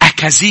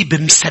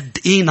 أكاذيب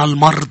مصدقين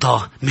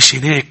المرضى، مش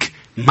هناك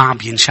ما عم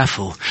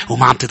ينشفوا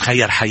وما عم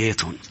تتغير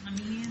حياتهم.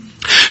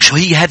 شو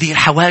هي هذه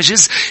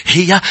الحواجز؟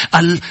 هي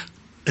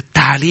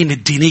التعاليم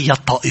الدينية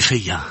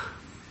الطائفية.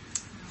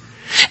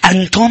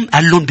 أنتم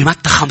قال لهم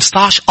بمتى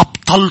 15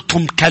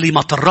 أبطلتم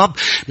كلمة الرب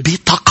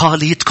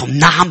بتقاليدكم.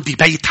 نعم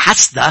ببيت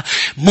حسدة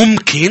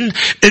ممكن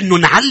أنه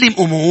نعلم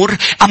أمور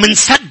أم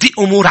نصدق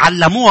أمور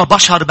علموها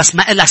بشر بس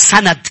ما إلها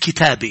سند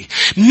كتابي.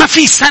 ما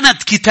في سند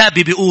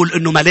كتابي بيقول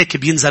أنه ملاك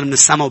بينزل من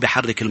السماء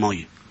وبيحرك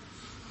الماء.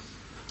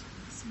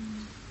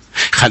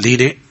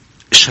 خليني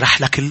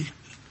اشرح لك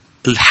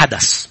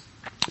الحدث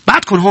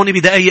بعدكم هون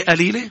بدقايق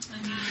قليلة.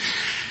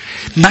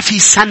 ما في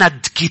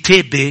سند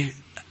كتابي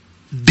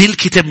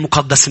بالكتاب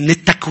المقدس من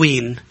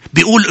التكوين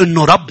بيقول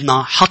انه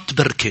ربنا حط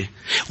بركة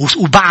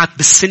وبعت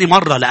بالسنة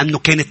مرة، لانه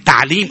كان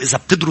التعليم اذا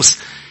بتدرس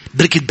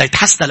بركة بيت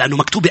حسدة لانه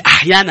مكتوبة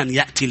احيانا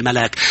يأتي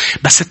الملاك.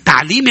 بس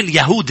التعليم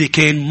اليهودي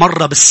كان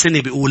مرة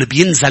بالسنة بيقول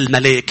بينزل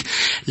ملاك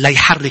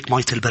ليحرك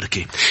مية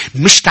البركة.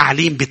 مش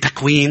تعليم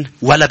بتكوين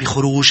ولا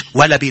بخروج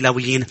ولا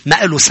بلويين، ما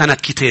له سند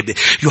كتابي.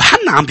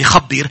 يوحنا عم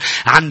بيخبر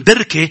عن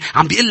بركة،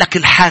 عم بيقول لك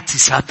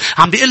الحادثة،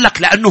 عم بيقول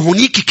لك لانه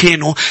هنيك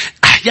كانوا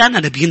أحيانا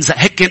بينزل.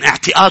 هيك كان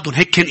اعتقادهم،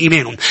 هيك كان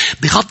إيمانهم.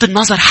 بغض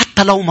النظر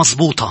حتى لو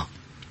مزبوطة،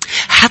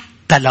 حتى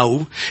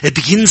لو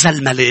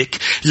بينزل ملاك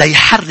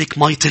ليحرك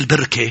مية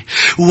البركة،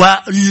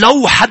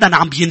 ولو حدا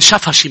عم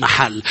بينشفى شي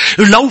محل،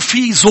 لو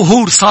في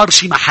ظهور صار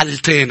شي محل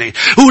تاني،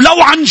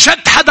 ولو عن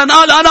جد حدا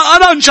قال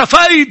أنا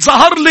انشفيت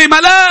ظهر لي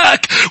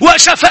ملاك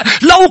وشفى،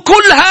 لو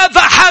كل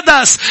هذا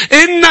حدث،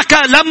 إنك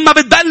لما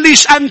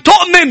بتبلش أن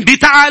تؤمن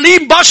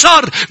بتعاليم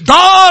بشر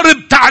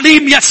ضارب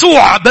تعليم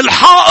يسوع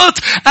بالحائط،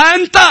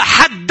 أنت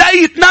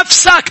حديت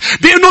نفسك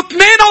بأنه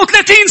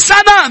 32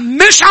 سنة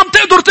مش عم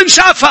تقدر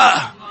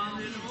تنشفى.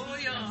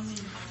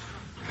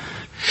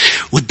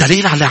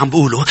 والدليل على اللي عم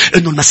بقوله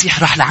انه المسيح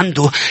راح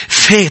لعنده،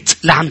 فات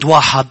لعند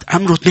واحد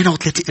عمره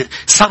 32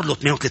 صار له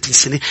 32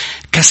 سنة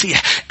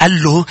كسيح.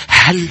 قال له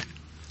هل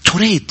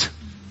تريد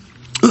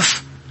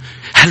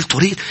هل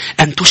تريد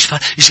ان تشفى؟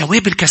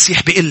 جواب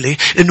الكسيح بيقول لي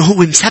انه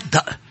هو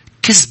مصدق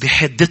كذبة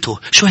حدته.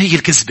 شو هي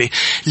الكذبة؟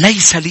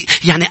 ليس لي،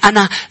 يعني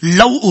أنا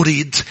لو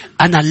أريد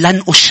أنا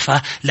لن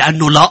أشفى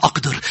لأنه لا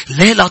أقدر.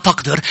 ليه لا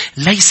تقدر؟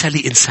 ليس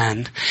لي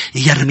إنسان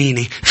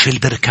يرميني في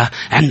البركة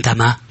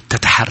عندما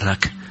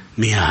تتحرك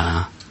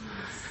مياه.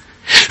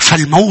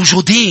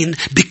 فالموجودين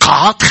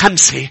بقاعات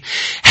 5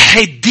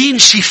 حدين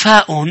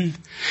شفاء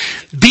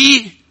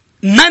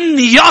بمن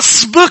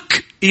يسبق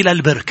إلى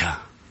البركة.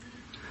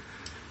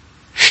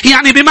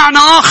 يعني بمعنى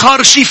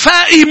آخر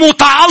شفائي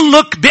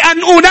متعلق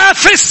بأن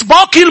أنافس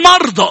باقي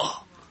المرضى.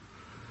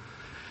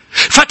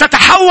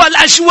 فتتحول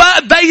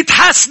أجواء بيت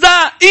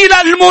حسدة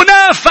إلى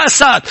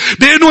المنافسة.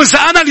 بأنه إذا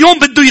أنا اليوم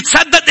بده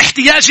يتسدد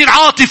احتياجي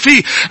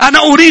العاطفي، أنا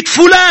أريد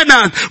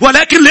فلانا،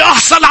 ولكن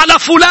لأحصل على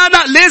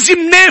فلانا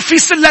لازم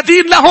نافس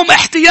الذين لهم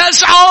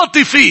احتياج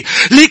عاطفي.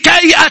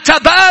 لكي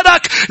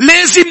أتبارك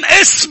لازم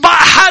أسبق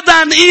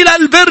حدا إلى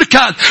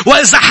البركة،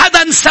 وإذا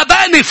حدا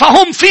سبقني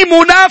فهم في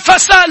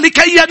منافسة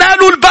لكي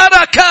ينالوا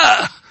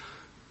البركة.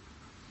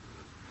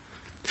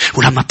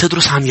 ولما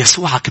بتدرس عن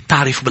يسوعك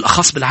بتعرف،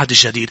 بالأخص بالعهد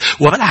الجديد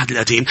وبالعهد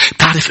القديم،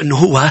 بتعرف أنه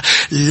هو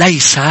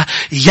ليس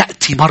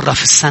يأتي مرة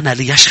في السنة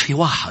ليشفي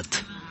واحد.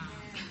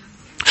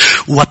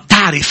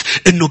 وبتعرف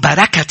أنه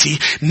بركتي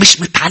مش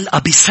متعلقة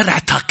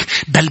بسرعتك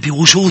بل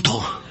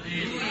بوجوده.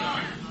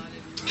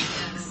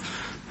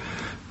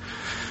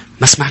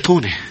 ما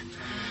سمعتوني؟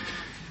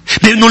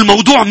 بأنه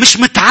الموضوع مش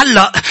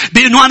متعلق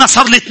بأنه أنا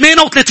صار لي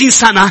 32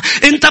 سنة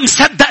أنت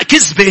مصدق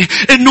كذبة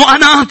أنه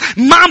أنا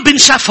ما عم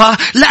بنشفى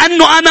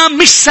لأنه أنا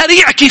مش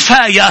سريع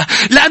كفاية،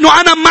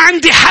 لأنه أنا ما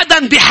عندي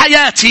حدا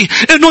بحياتي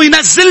أنه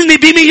ينزلني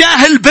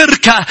بمياه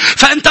البركة.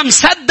 فأنت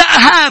مصدق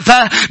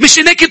هذا، مش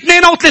إنك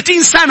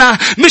 32 سنة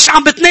مش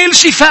عم بتنال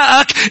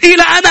شفائك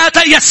إلى أن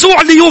أتى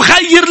يسوع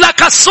ليغير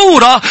لك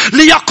الصورة،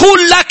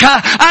 ليقول لك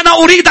أنا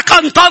أريدك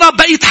أن ترى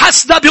بيت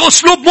حسدة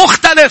بأسلوب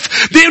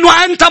مختلف،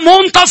 بأنه أنت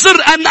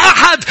منتظر أن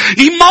أحد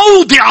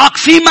يموضعك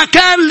في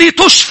مكان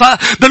لتشفى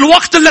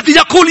بالوقت الذي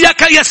يقول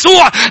لك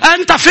يسوع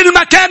أنت في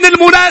المكان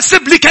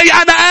المناسب لكي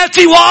أنا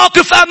آتي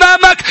وأقف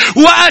أمامك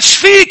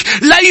وأشفيك.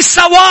 ليس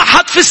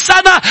واحد في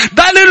السنة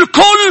بل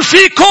الكل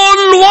في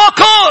كل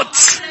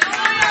وقت.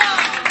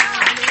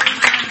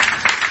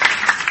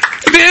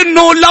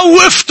 بأنه لو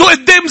وقفتوا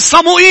قدام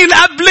صموئيل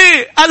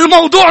قبلي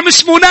الموضوع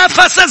مش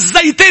منافسة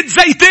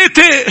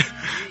زيتاتي.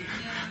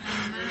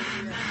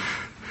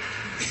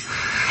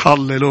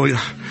 هاللويا.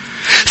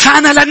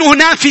 فأنا لن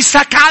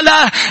أنافسك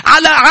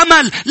على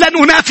عمل، لن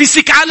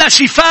أنافسك على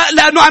شفاء،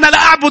 لأنه أنا لا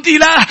أعبد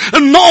إله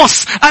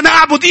النقص، أنا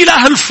أعبد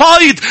إله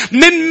الفايض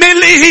من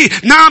ملئه.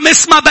 نعم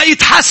اسمه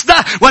بيت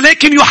حسدة،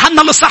 ولكن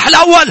يوحنا الإصحاح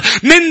الأول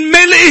من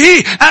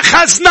ملئه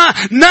أخذنا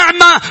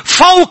نعمة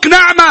فوق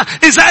نعمة.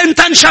 إذا أنت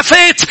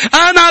انشفيت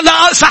أنا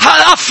لا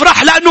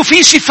أفرح لأنه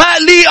في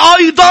شفاء لي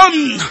أيضا.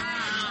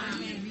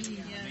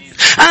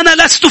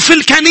 أنا لست في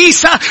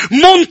الكنيسة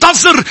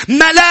منتظر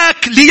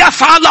ملاك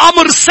ليفعل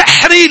أمر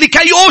سحري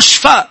لكي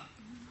أشفى،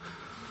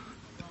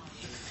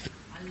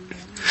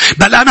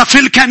 بل أنا في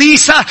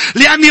الكنيسة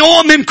لأني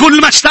أؤمن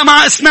كل ما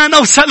اجتمع 2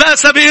 أو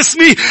 3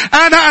 باسمي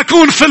أنا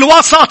أكون في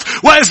الوسط.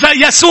 وإذا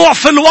يسوع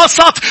في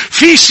الوسط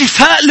في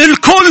شفاء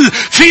للكل،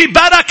 في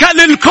بركة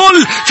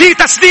للكل، في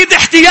تسديد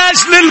احتياج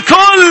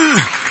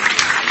للكل،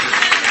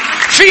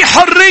 في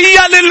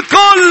حرية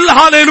للكل.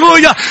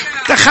 هاليلويا.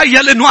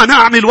 تخيل انه انا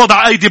اعمل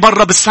وضع ايدي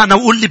مرة بالسنة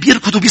وقول لي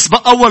بيركضوا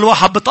بيسبق اول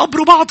واحد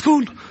بتقبروا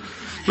بعضكم.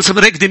 مثل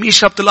بريك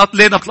دميشة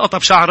لينا بتلقطها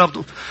بشعرها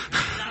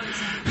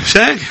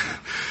شاي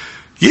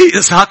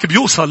يئس هاك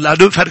بيوصل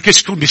لانه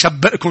فركشكم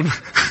بيشبقكم.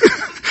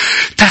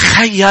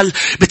 تخيل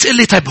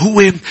بتقلي طيب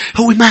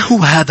هو ما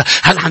هو هذا؟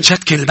 هل عن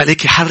جد كان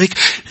الملاك يحرك؟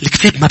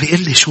 الكتاب ما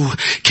بيقول لي شو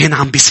كان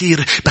عم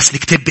بيصير، بس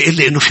الكتاب بيقول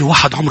لي انه في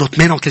واحد عمره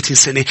 38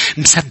 سنة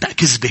مصدق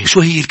كذبة. شو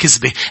هي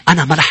الكذبة؟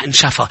 انا ما رح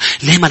انشفى.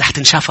 ليه ما رح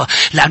تنشفى؟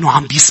 لانه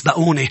عم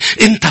بيسبقوني.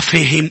 انت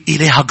فاهم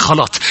الهك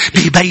غلط.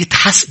 ببيت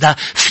حسدة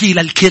في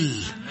للكل،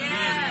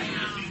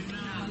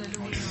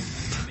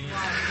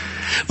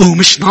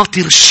 ومش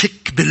ناطر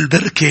شك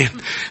بالبركة،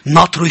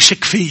 ناطره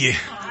يشك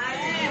فيه.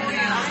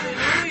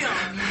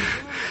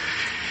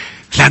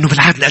 لأنه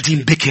بالعهد القديم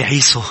بكي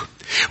عيسو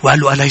وقال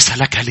له أليس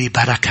لك لي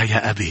بركة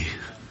يا أبي؟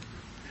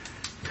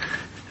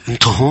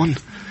 انتوا هون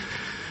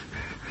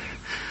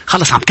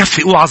خلص عم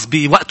كفي اوعظ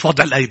بوقت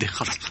وضع الأيدي.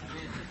 خلص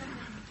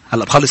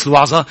هلأ بخلص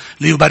الوعظة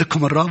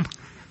ليبارككم الرب.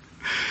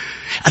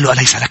 قال له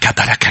أليس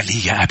لك بركة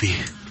لي يا أبي؟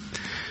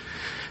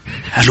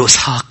 قال له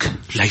إسحاق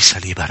ليس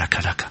لي بركة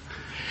لك،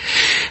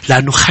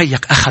 لأنه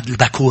خيك أخذ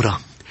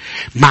البكورة،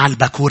 مع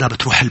البكورة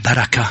بتروح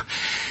البركة.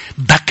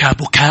 بكى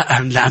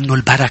بكاء لأنه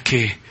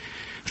البركة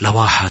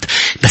لواحد.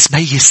 بس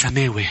بي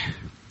السماوي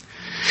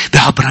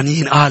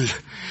بعبرانيين قال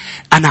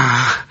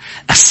أنا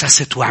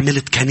أسست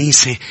وعملت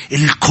كنيسة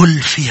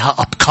الكل فيها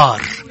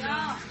أبكار.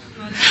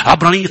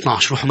 عبرانيين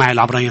 12، روحوا معي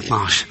لعبرانيين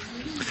 12.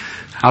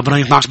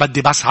 عبرانيين 12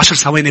 بدي بس 10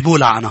 ثواني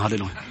بولع أنا.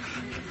 هاللويا.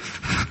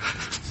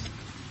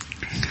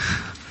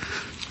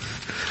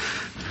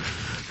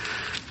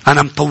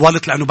 أنا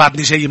مطولت لأنه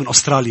بعدني جاي من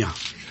أستراليا.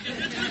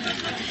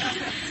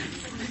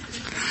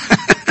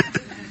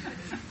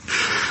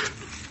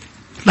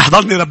 رح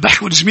ضلني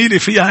ربحكم جميلة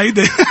فيها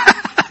هيدي.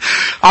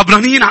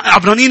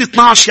 عبرانيين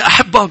 12 يا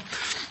أحبة.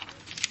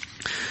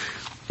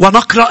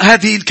 ونقرأ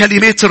هذه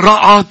الكلمات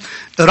الرائعة.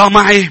 رأى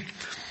معي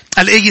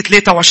الآية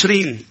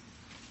 23.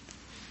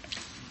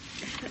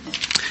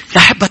 يا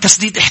أحبة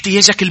تسديد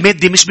احتياجك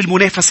المادي مش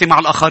بالمنافسة مع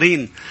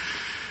الآخرين.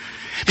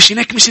 مش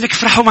هناك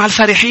فرحوا مع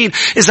الفرحين.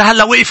 إذا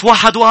هلا وقف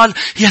واحد وقال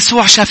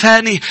يسوع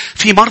شفاني،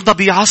 في مرضى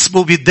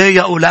بيعصبوا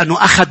بيتضايقوا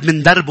لأنه أخذ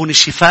من دربهم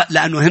الشفاء،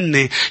 لأنه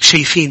هن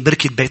شايفين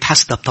بركة بيت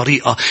حسدة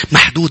بطريقة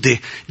محدودة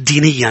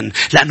دينيا،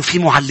 لأنه في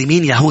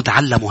معلمين يهود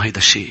علموا هذا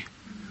الشيء.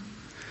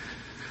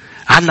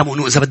 علموا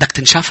أنه إذا بدك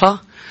تنشفى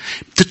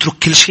بتترك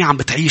كل شيء عم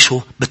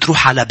بتعيشه،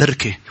 بتروح على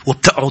بركة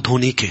وبتقعد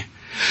هونيك.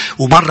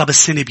 ومرة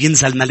بالسنة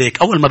بينزل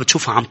ملاك، أول ما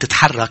بتشوفها عم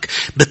تتحرك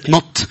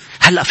بتنط.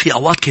 هلأ في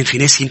أوقات كان في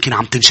ناس يمكن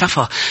عم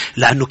تنشفى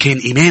لأنه كان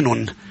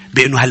إيمانهم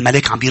بأنه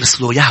هالملاك عم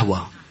بيرسلوا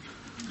يهوى.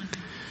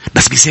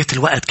 بس بذات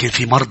الوقت كان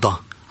في مرضى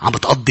عم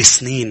بتقضي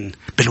سنين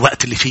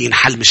بالوقت اللي فيه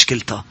ينحل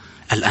مشكلتها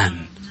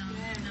الآن.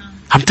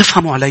 عم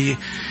تفهموا علي؟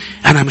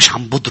 أنا مش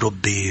عم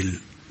بضرب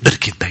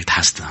بركة بيت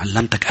حسدة،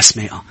 علمتك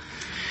أسماء.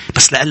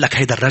 بس لقلك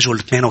هيدا الرجل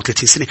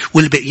 38 سنة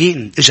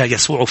والباقيين اجا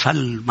يسوع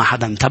وفل، ما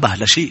حدا انتبه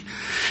لشيء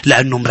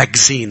لأنه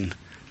مركزين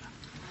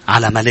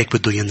على ملاك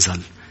بده ينزل.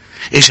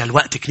 اجا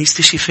الوقت كنيسة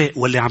الشفاء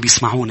واللي عم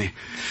يسمعوني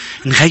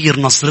نغير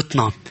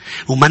نظرتنا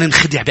وما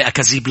ننخدع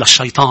بأكاذيب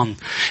للشيطان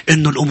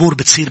انه الامور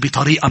بتصير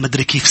بطريقة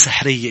مدري كيف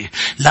سحرية.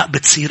 لا،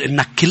 بتصير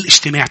انك كل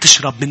اجتماع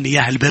تشرب من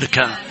مياه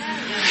البركة،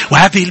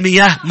 وهذه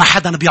المياه ما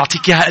حدا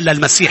بيعطيك اياها الا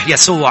المسيح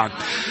يسوع.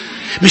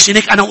 مش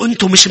هناك أنا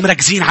وأنتم مش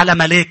مركزين على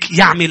ملاك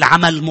يعمل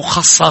عمل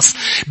مخصص،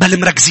 بل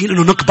مركزين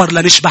إنه نكبر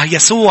لنشبه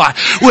يسوع.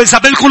 وإذا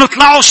بدكم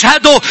اطلعوا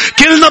شهدوا،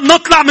 كلنا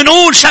بنطلع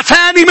منقول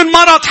شفاني من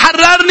مرض،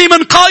 حررني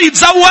من قيد،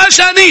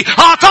 زوجني،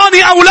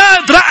 أعطاني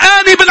أولاد،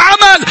 رقاني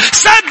بالعمل،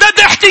 سدد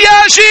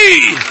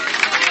احتياجي.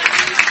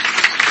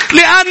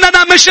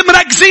 لأننا مش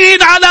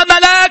مركزين على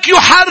ملاك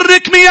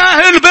يحرك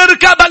مياه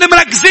البركة، بل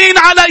مركزين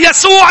على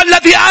يسوع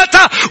الذي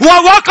أتى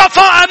ووقف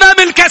أمام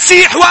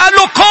الكسيح وقال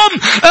له قم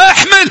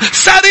احمل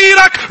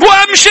سريرك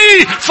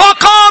وامشي،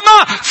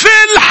 فقام في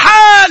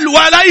الحال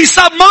وليس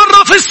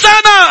مرة في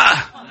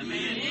السنة.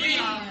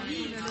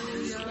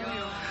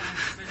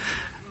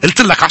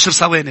 قلت لك 10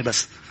 ثواني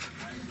بس.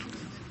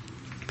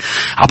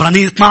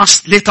 عبرانيين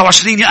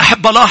 12:23 يا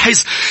أحبة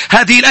لاحظ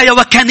هذه الآية.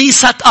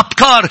 وكنيسة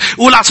أبكار،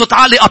 قول على صوت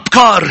عالي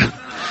أبكار.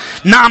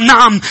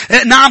 نعم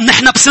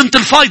نحن بسنة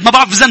الفايض. ما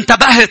بعرف إذا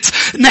انتبهت،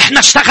 نحن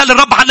اشتغل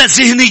الرب على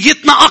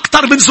ذهنيتنا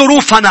أكتر من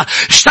ظروفنا.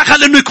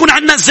 اشتغل إنه يكون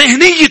عندنا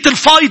ذهنية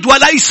الفايض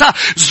وليس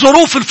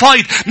ظروف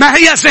الفايض. ما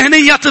هي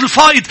ذهنية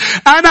الفايض؟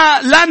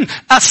 أنا لن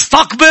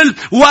أستقبل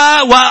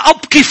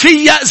وأبقي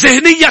في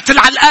ذهنية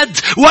العلقد،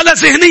 ولا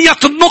ذهنية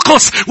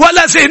النقص،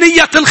 ولا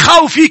ذهنية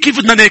الخوف. كيف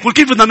بدنا ناكل،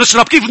 كيف بدنا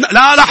نشرب،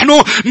 لا،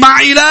 نحن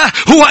مع إله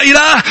هو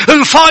إله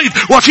الفايض.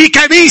 وفي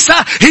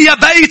كنيسة هي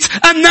بيت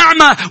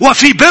النعمة،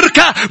 وفي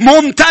بركة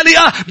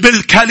ممتلئة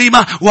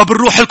بالكلمة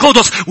وبالروح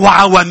القدس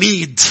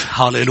وعواميد.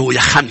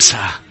 هاليلويا.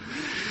 5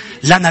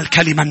 لنا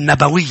الكلمة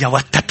النبوية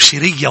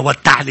والتبشيرية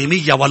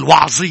والتعليمية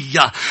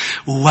والوعظية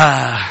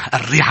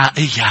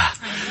والرعائية.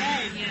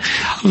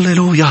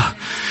 هاليلويا.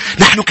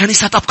 نحن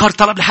كنيسة أبكار.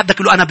 طلب لحدك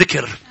يقول أنا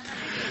بكر،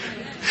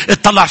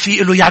 اطلع فيه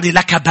يقول له يعني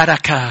لك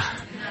بركة.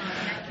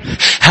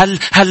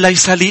 هل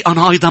ليس لي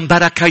أنا أيضا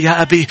بركة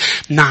يا أبي؟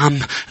 نعم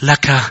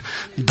لك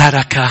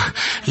بركة،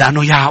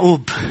 لأنه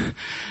يعقوب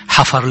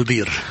حفر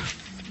البير.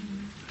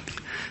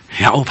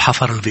 يعقوب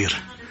حفر البير،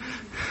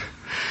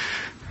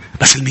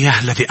 بس المياه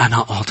الذي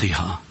أنا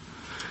أعطيها.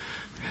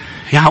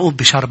 يعقوب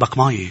بشربك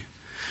مي،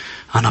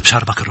 أنا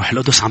بشربك الروح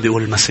القدس، عم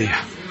بيقول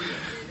المسيح.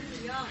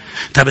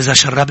 طب إذا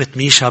شربت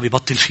ميشا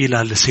ببطل فيه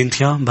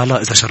لسينتيا؟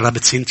 بلا، إذا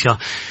شربت سينتيا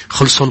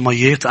خلصوا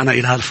الميات. أنا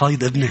إلها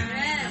الفايض ابني.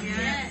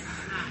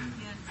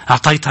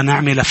 أعطيتها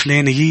نعمة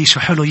لفلانة، يي شو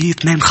حلو، يي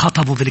 2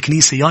 خطبوا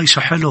بالكنيسة، ياي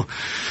شو حلو.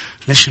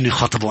 ليش إني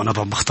خطبوا أنا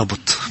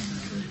بخطبط؟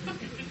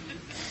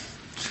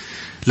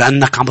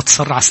 لأنك عم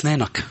بتصر على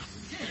أسنانك.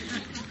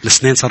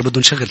 الأسنان صار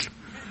بدهم شغل.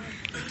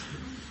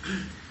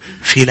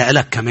 في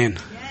لإلك كمان.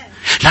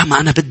 لا، ما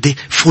أنا بدي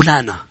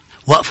فلانة،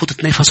 وقفوا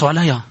تتنافسوا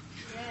عليها،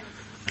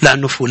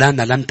 لأنه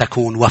فلانة لن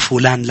تكون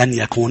وفلان لن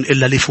يكون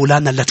إلا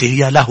لفلانة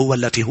التي هي له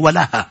والتي هو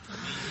لها.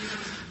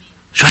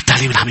 شو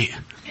التعليم العميق؟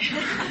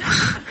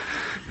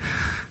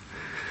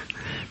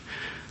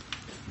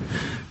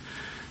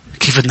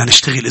 كيف بدنا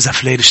نشتغل إذا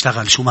فلان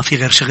اشتغل؟ شو ما في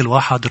غير شغل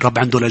واحد الرب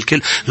عنده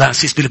للكل؟ لا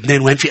أسيس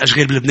بلبنان وين في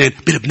أشغال بلبنان؟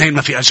 بلبنان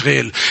ما في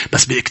أشغال،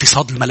 بس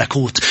باقتصاد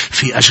الملكوت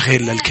في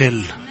أشغال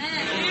للكل.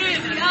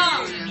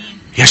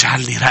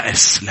 يجعلني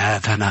رأس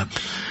لا ذنب.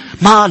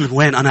 ما قال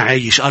وين أنا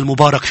عايش، قال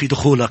مبارك في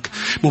دخولك،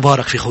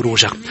 مبارك في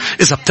خروجك.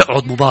 إذا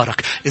بتقعد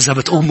مبارك، إذا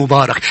بتقوم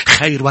مبارك.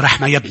 خير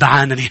ورحمة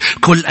يتبعانني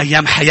كل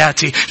أيام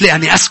حياتي،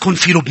 لأني أسكن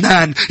في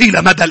لبنان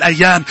إلى مدى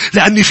الأيام،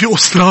 لأني في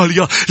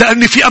أستراليا،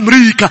 لأني في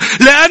أمريكا،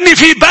 لأني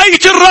في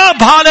بيت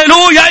الرب.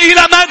 هاليلويا.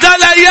 إلى مدى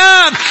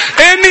الأيام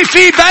إني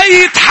في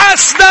بيت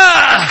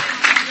حسدة.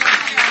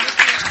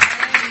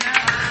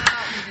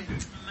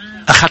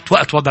 أخذت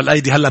وقت وضع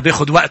الأيدي، هلا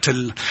بياخد وقت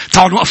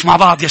تعالوا نوقف مع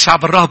بعض يا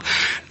شعب الرب.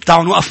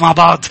 تعالوا نوقف مع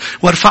بعض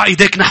وارفع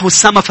ايديك نحو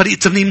السماء. فريق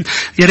ترنيم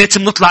يا ريت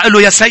بنطلع. قل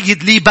له يا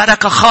سيد لي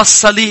بركة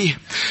خاصة لي.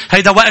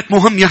 هيدا وقت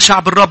مهم يا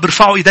شعب الرب.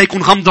 ارفعوا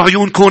ايديكم، غمضوا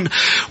عيونكم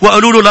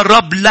وقولوا له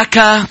للرب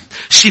لك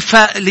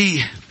شفاء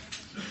لي.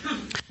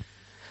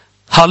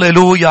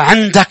 هاليلويا.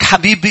 عندك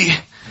حبيبي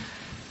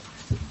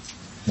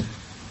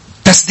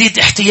تسديد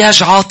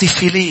احتياج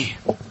عاطفي لي.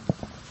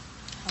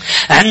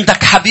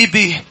 عندك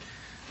حبيبي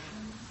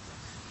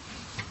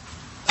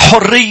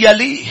حرية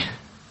لي.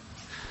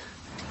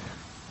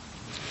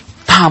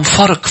 نعم،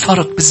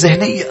 فرق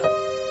بالذهنية.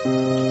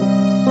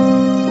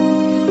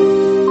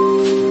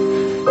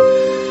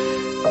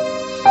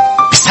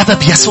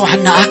 بسبب يسوع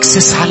عنا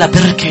أكسس على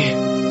بركة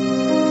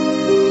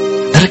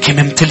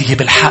ممتلية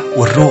بالحق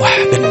والروح،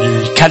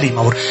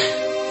 بالكلمة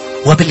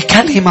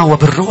وبالكلمة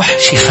وبالروح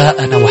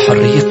شفاءنا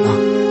وحريتنا.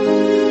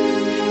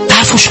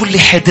 تعرفوا شو اللي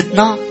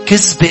حددنا؟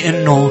 كذبة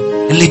إنه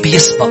اللي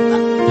بيسبق.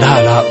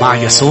 لا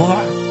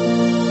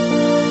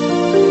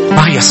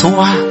مع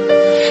يسوع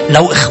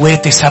لو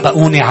إخواتي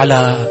سبقوني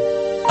على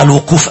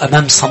الوقوف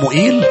أمام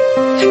صموئيل،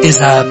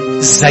 إذا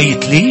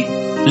الزيت لي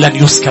لن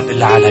يسكب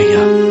إلا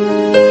علي.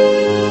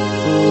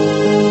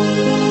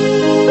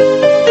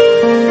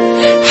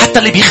 حتى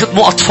اللي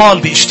بيخدموا أطفال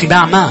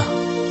باجتماع ما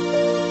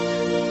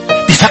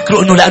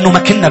بيفكروا إنه لأنه ما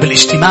كنا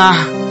بالاجتماع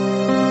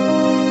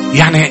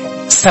يعني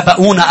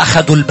سبقونا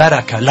أخذوا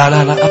البركة.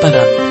 لا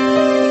أبدا.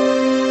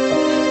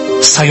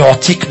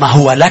 سيعطيك ما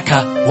هو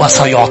لك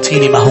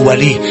وسيعطيني ما هو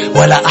لي،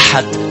 ولا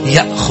أحد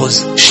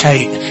يأخذ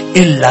شيء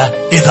إلا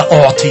إذا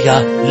أعطي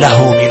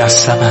له من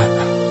السماء.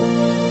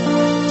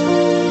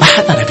 ما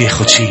حدا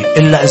بيأخذ شيء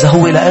إلا إذا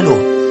هو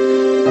لأله.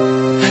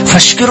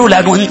 فاشكره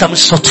لأنه أنت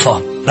مش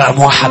صدفة. رقم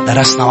 1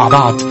 درسنا مع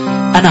بعض.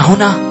 أنا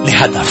هنا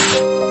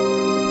لهدف.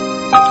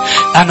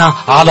 أنا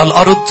على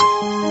الأرض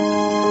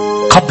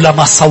قبل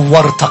ما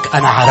صورتك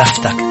أنا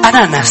عرفتك.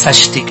 أنا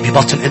نسجتك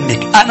ببطن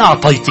أمك. أنا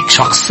أعطيتك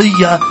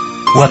شخصية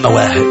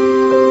ومواهب.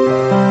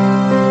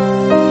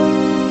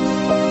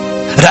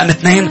 رقم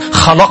 2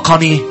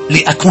 خلقني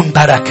لأكون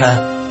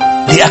بركة،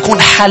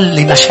 لأكون حل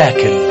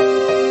لمشاكل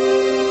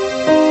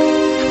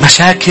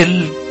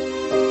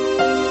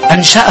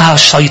أنشأها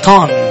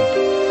الشيطان.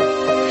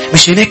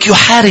 مش هيك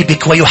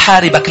يحاربك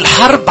ويحاربك.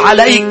 الحرب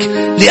عليك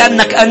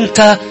لأنك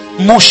أنت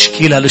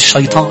مشكلة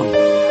للشيطان.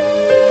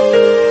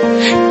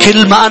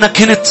 كل ما أنا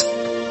كنت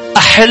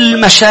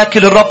أحل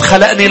مشاكل الرب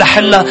خلقني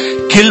لحلها،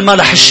 كل ما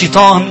لح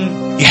الشيطان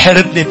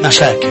يحاربني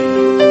بمشاكل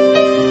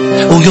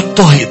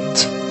ويضطهد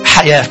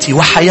حياتي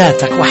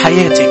وحياتك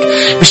وحياتك.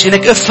 مش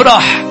إنك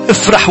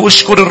افرح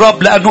واشكر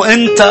الرب لأنه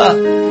أنت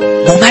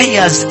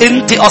مميز،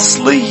 أنت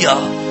أصلية.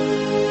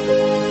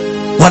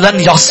 ولن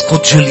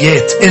يسقط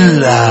جولييت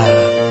إلا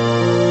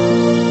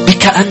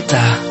بك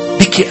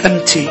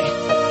أنت.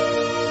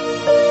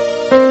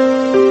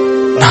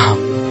 نعم.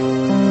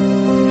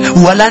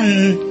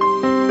 ولن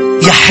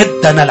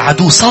يحدنا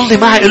العدو. صلي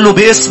معي قل له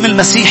باسم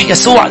المسيح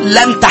يسوع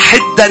لن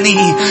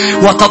تحدني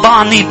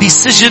وتضعني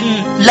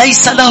بسجن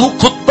ليس له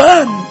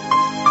قضبان.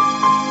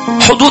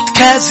 حدود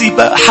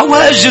كاذبة،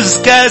 حواجز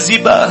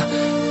كاذبة.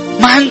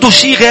 ما عنده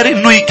شيء غير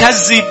انه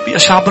يكذب يا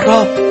شعب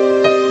الرب.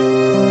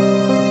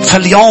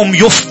 فاليوم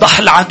يفضح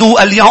العدو.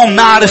 اليوم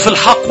نعرف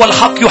الحق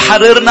والحق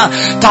يحررنا.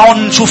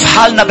 تعالوا نشوف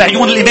حالنا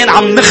بعيون الإيمان.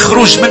 عم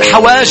نخرج من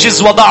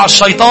حواجز وضع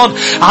الشيطان.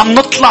 عم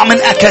نطلع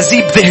من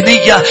أكاذيب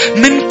ذهنية،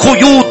 من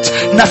قيود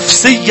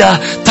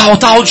نفسية.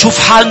 تعالوا نشوف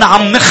حالنا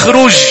عم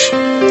نخرج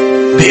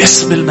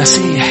باسم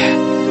المسيح.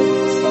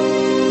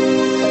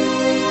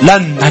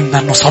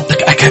 لن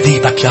نصدق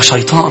أكاذيبك يا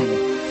شيطان.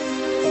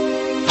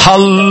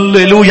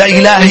 هللويا.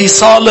 إلهي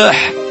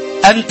صالح،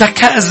 أنت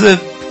كاذب.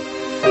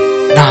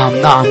 نعم.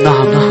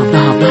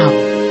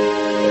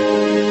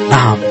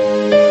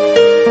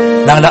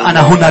 لا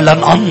أنا هنا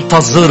لن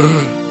أنتظر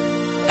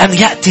أن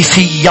يأتي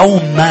في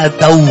يوم ما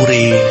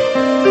دوري.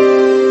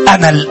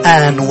 أنا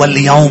الآن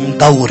واليوم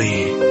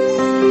دوري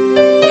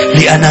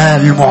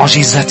لأنال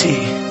معجزتي.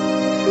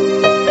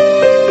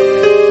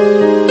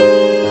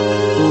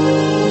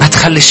 ما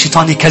تخلي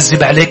الشيطان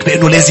يكذب عليك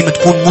بأنه لازم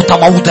تكون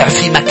متموضع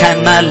في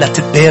مكان ما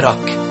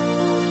لتتبارك.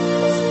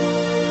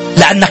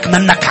 لأنك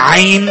منك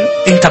عين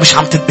أنت مش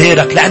عم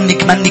تتبارك.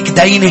 لأنك منك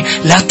دينة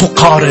لا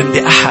تقارن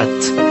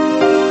بأحد.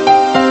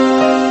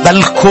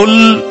 بل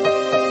كل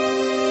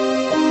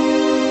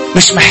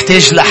مش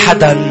محتاج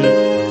لحدا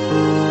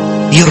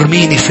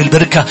يرميني في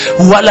البركة،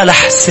 ولا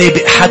لح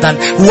سابق حدا،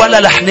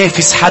 ولا لح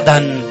نافس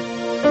حدا.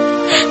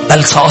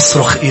 بل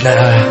سأصرخ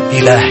إلى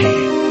إلهي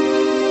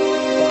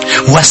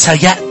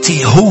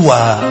وسيأتي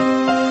هو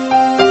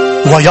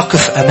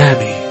ويقف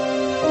أمامي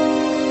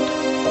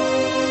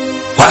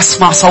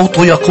وأسمع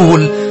صوته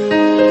يقول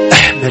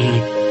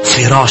احمل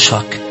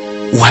فراشك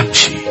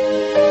وامشي.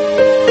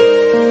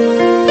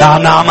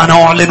 نعم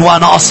أنا أعلن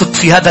وأنا أثق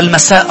في هذا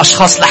المساء.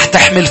 أشخاص رح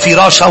تحمل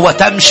فراشها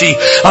وتمشي.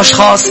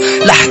 أشخاص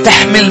رح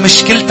تحمل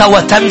مشكلتها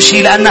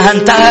وتمشي لأنها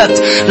انتهت.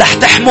 رح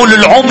تحمل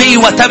العمي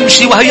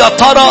وتمشي وهي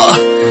ترى.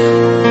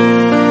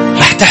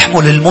 رح تحمل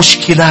تحمل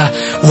المشكلة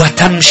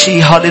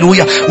وتمشي.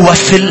 هاليلويا.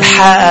 وفي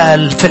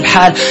الحال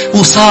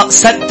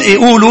صدق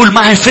قول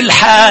معي في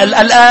الحال.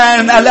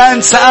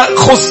 الآن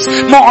سأخذ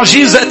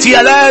معجزتي.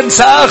 الآن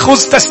سأخذ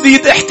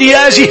تسديد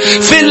احتياجي.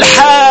 في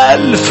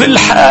الحال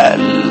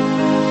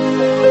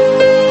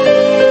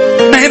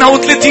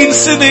 38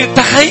 سنة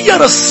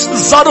تغير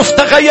الظرف،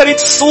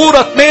 تغيرت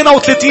الصورة.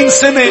 38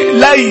 سنة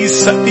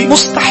ليس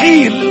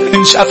بمستحيل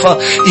انشفى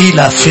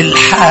إلى في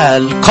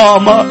الحال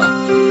قام.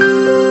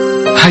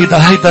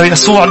 هيدا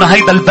يسوعنا.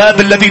 هيدا الباب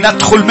الذي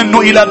ندخل منه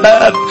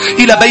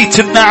إلى بيت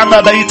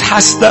النعمة، بيت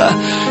حسدة،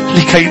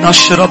 لكي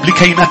نشرب،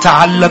 لكي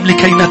نتعلم،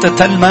 لكي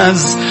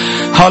نتتلمذ.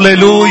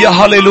 هاليلويا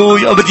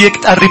هاليلويا. بديك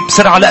تقرب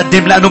بسرعة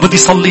لقدام لأنه بدي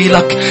صلي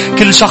لك.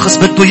 كل شخص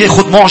بده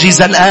ياخد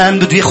معجزة الآن،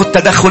 بده ياخد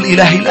تدخل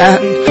إلهي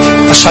الآن.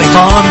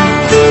 الشيطان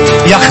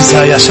يخزى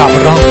يا شعب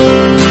الرب،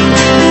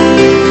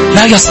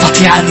 لا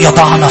يستطيع أن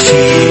يضعنا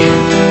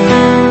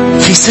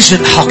في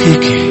سجن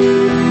حقيقي،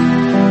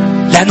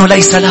 لأنه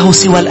ليس له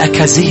سوى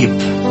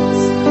الأكاذيب.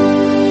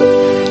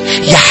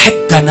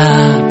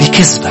 يحدنا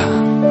بكذبة،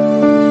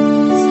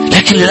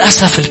 لكن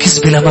للأسف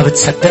الكذبة لما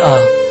بتصدقها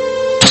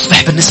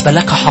تصبح بالنسبة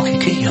لك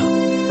حقيقية.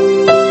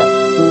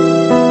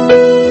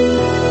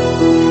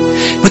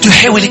 بده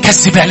يحاول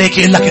يكذب عليك،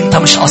 يقول لك أنت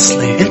مش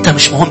أصلي، أنت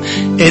مش مهم،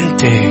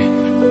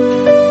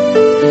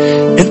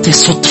 أنت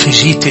صدفة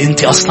جيتي،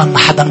 أنت أصلا ما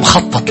حدا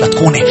مخطط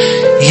لتكوني.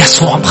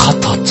 يسوع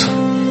مخطط.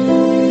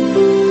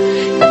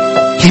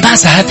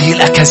 لماذا هذه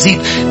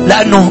الأكاذيب؟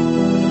 لأنه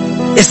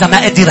إذا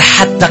ما قدر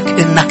حدك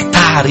إنك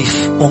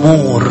تعرف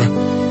أمور،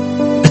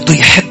 بده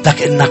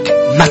يحدك إنك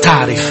ما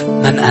تعرف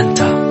من أنت،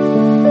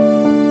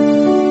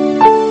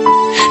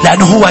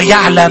 لأنه هو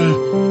يعلم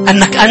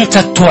أنك أنت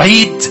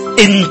تعيد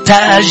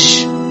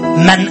إنتاج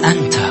من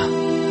أنت.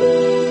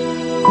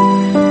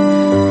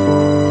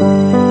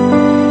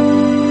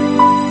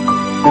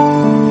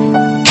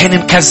 كان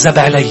مكذب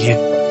علي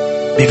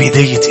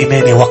ببداية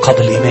إيماني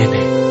وقبل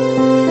إيماني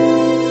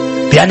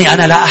بأني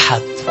أنا لا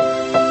أحد،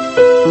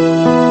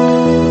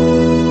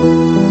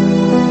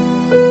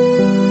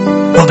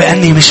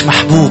 وبأني مش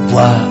محبوب،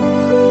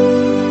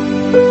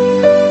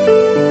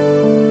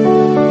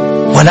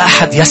 ولا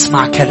أحد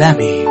يسمع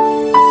كلامي.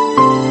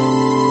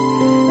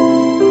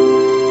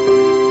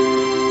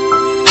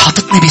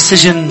 حاطتني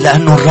بسجن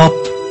لأنه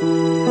الرب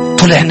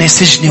طلعني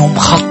سجني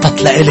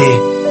ومخطط لإلي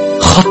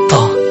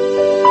خطة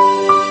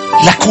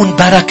لكون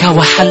بركة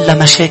وحل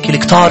مشاكل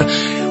كتار،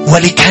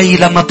 ولكي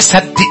لما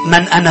بصدق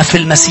من أنا في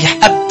المسيح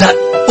أبدأ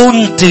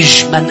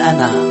أنتج من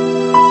أنا.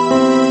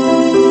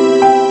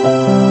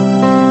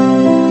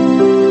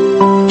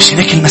 عشان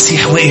هيك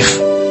المسيح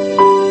وقف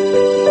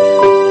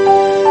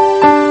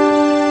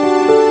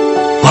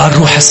وقال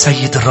روح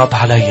السيد الرب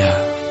علي.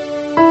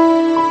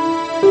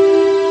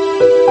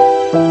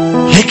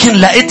 لكن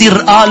لا قدر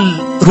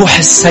قال روح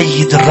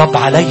السيد الرب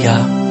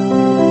علي،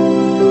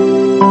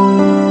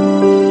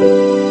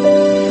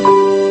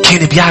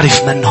 كان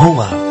بيعرف من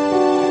هو.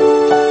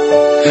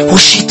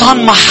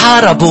 والشيطان ما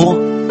حاربه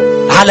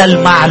على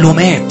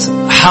المعلومات،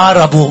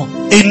 حاربه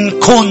إن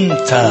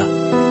كنت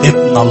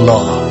ابن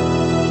الله.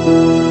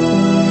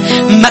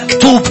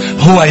 مكتوب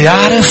هو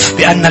يعرف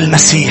بأن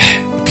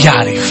المسيح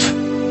بيعرف،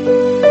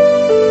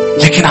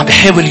 لكن عم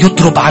بيحاول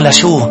يضرب على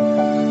شو؟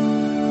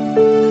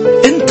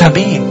 انت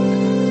مين؟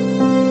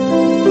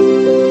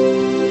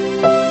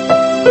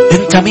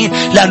 انت مين؟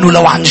 لأنه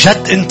لو عن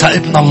جد انت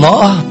ابن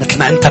الله مثل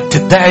ما انت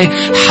بتدعي،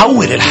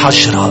 حول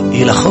الحجرة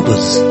إلى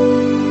خبز.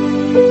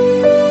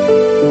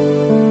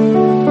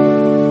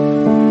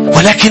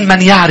 ولكن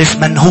من يعرف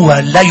من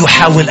هو لا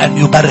يحاول أن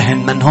يبرهن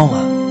من هو،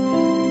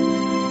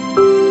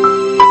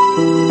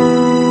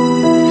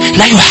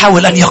 لا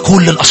يحاول أن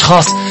يقول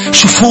للأشخاص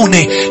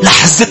شوفوني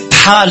لحظت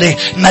حالي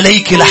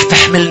ملايكة رح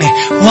تحملني.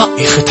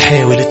 وقف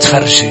تحاول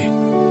تفرجي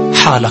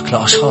حالك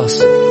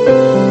لأشخاص،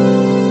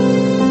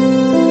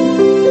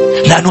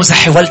 لأنه إذا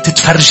حاولت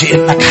تفرجي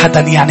إنك حدا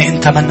يعني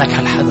أنت منك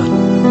هالحدا.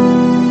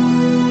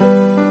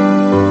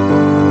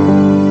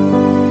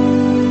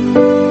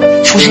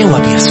 شو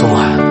جاوب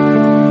يسوع؟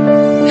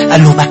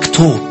 قال له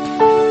مكتوب.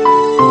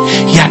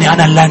 يعني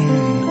أنا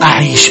لن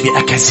أعيش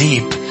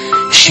بأكاذيب.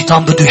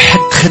 الشيطان بده يحد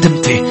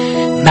خدمتي.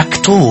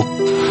 مكتوب.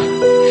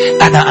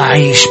 أنا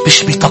أعيش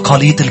مش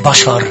بتقاليد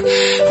البشر،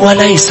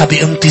 وليس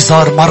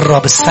بانتظار مرة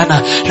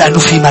بالسنة، لأنه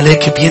في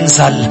ملاك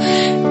بينزل.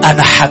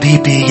 أنا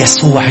حبيبي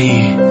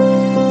يسوعي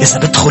إذا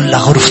بدخل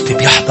لغرفتي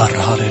بيحضر.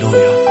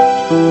 هاليلويا.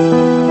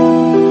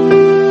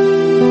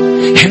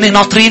 هن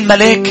ناطرين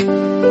ملاك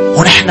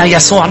ونحن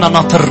يسوعنا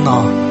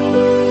ناطرنا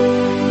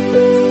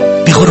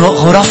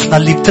بغرفنا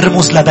اللي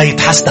بترمز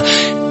لبيت حسدة،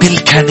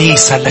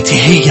 بالكنيسة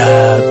التي هي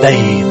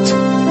بيت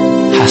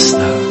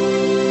حسدة.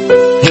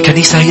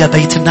 الكنيسة هي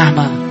بيت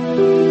النعمة،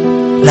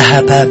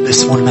 لها باب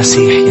اسمه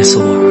المسيح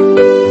يسوع.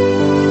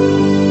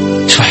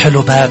 شو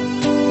حلو باب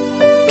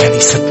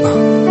كنيستنا،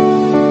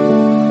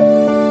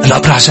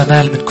 الأبرع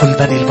جمال من كل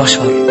بني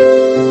البشر.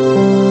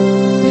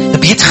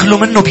 بيدخلوا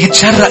منه،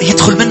 بيتجرأ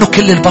يدخل منه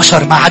كل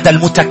البشر ما عدا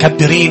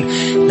المتكبرين،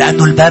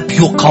 لأنه الباب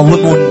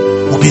يقاومهم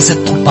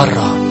وبيزتهم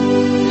برا.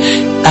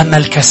 أما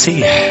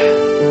الكسيح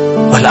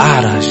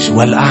والأعرج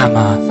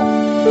والأعمى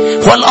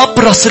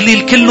والأبرص اللي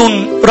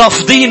الكل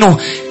رافضينه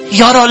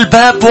يرى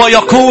الباب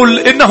ويقول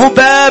إنه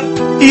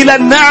باب إلى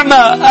النعمة،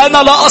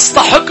 أنا لا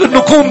أستحق أن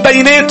أكون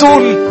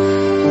بيناتهم،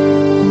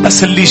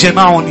 بس اللي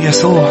جمعهم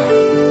يسوع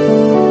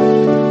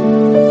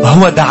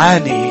وهو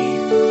دعاني.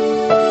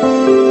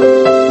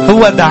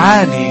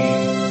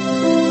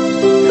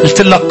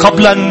 قلت لك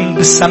قبلا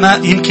بالسماء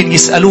يمكن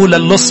يسألوه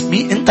للص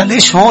أنت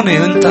ليش هون؟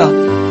 أنت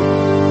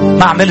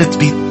ما عملت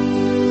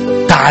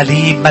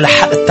بتعليم، ما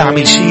لحقت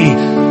تعمل شيء.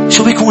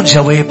 شو بيكون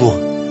جوابه؟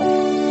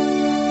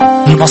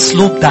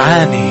 المصلوب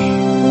دعاني،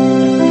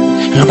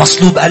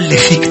 المصلوب قال لي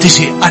فيك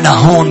تجي، أنا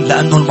هون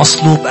لأنه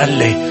المصلوب قال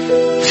لي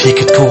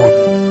فيك تكون.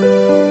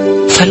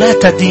 فلا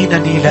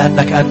تدينني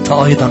لأنك أنت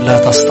أيضا لا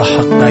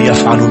تستحق ما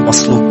يفعل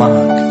المصلوب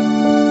معك.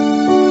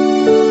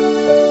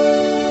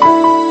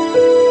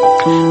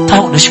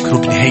 تعالوا نشكره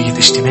بنهاية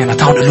اجتماعنا.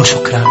 تعالوا نقول له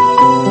شكرا.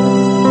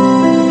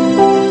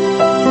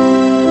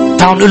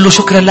 تعالوا نقول له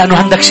شكرا لأنه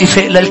عندك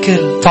شفاء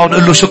للكل. تعالوا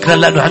نقول له شكرا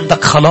لأنه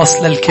عندك خلاص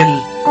للكل.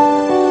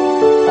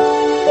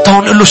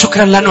 تعالوا نقول له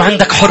شكرا لأنه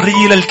عندك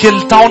حرية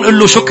للكل. تعالوا نقول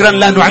له شكرا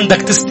لأنه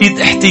عندك تسديد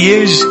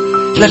احتياج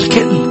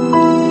للكل.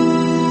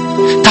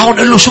 تعالوا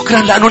نقول له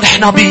شكرا لأنه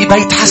نحن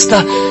ببيت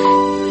حسدة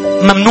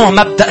ممنوع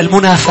مبدأ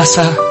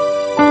المنافسة،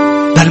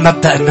 بل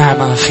مبدأ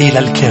النعمة في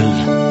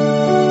للكل.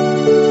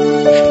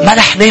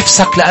 ملح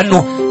نفسك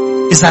لأنه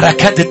إذا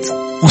ركضت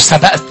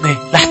وسبقتني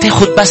رح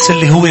تاخد بس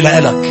اللي هو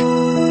لإلك،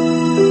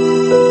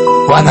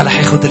 وأنا رح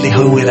أخذ اللي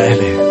هو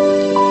لإلي.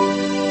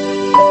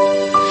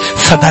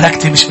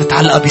 فبركتي مش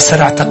متعلقة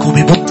بسرعتك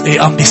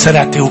وببطئي أم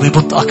بسرعتي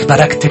وببطئك.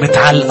 بركتي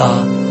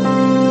متعلقة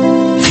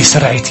في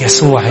سرعة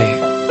يسوعي،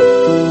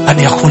 أن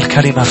يقول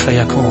كلمة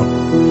فيكون،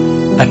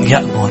 أن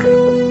يأمر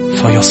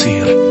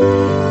فيصير.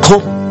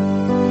 قم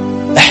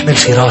احمل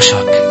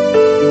فراشك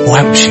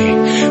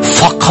وامشي.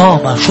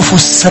 فقام. شوفوا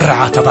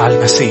السرعة تبع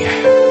المسيح.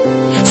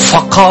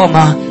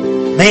 فقام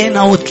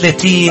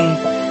 38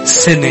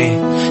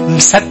 سنة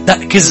مصدق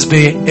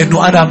كذبة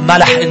انه انا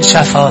ملح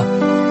انشفى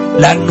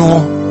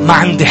لانه ما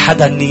عندي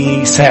حدا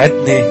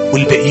يساعدني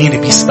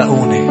والباقيين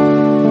بيسبقوني.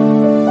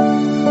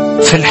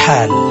 في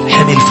الحال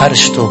حمل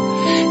فرشته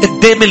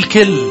قدام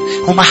الكل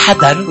وما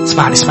حدا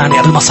اسمعني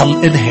قبل ما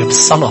انهي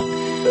بالصلاة.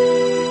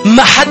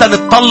 ما حدا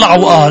اطلع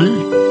وقال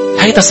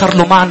هيدا صار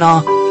له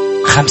معنا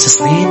 5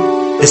 سنين،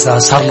 إذا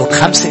صار له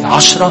 5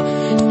 10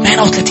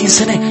 38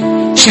 سنة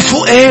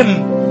شوفوا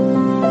قام.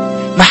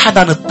 ما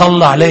حدا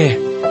اطلع عليه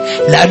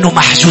لأنه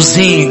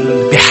محجوزين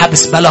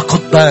بحبس بلا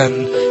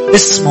قضبان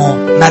اسمه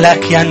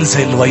ملاك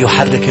ينزل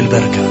ويحرك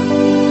البركة.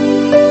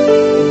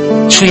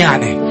 شو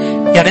يعني؟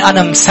 يعني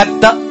أنا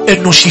مصدق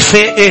إنه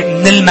شفائي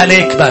من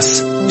الملاك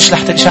بس مش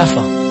رح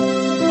تنشافى.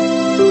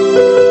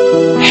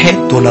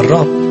 حدوا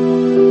للرب.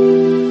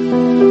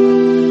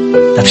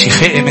 طب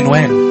شفائي من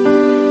وين؟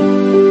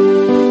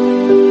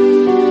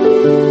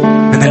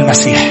 من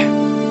المسيح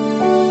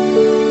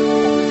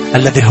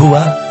الذي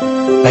هو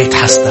بيت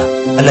حسدة،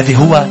 الذي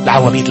هو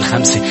العواميد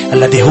 5،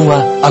 الذي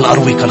هو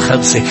الأروقة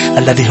 5،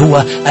 الذي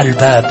هو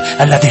الباب،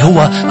 الذي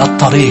هو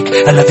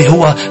الطريق، الذي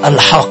هو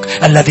الحق،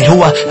 الذي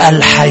هو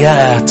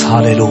الحياة.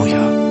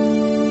 هاليلويا.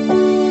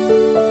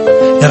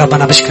 يا رب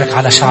أنا بشكرك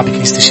على شعب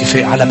كنيسة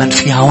الشفاء، على من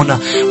فيها هنا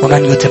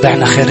ومن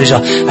يتابعنا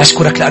خارجها.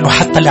 أشكرك لأنه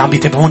حتى اللي عم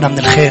يتابعونا من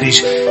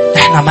الخارج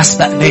نحن ما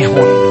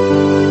سبقناهم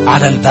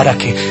على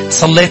البركة.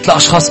 صليت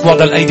لأشخاص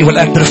بعد الأيدي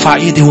والآن برفع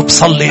إيدي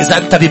وبصلي. إذا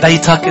أنت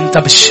ببيتك، أنت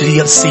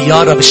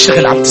بالسيارة،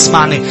 بالشغل عم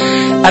تسمعني،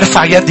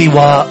 أرفع يدي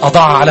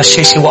وأضعها على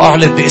الشاشة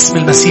وأعلن باسم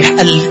المسيح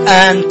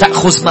الآن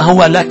تأخذ ما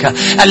هو لك.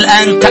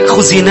 الآن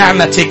تأخذي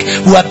نعمتك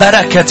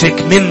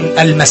وبركتك من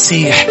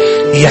المسيح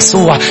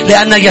يسوع،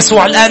 لأن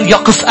يسوع الآن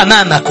يقف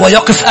أمامك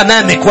ويقف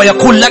أمامك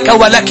ويقول لك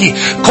ولك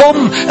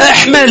قم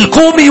احمل،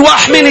 قومي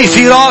واحملي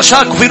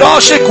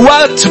فراشك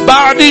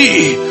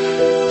واتبعني.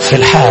 في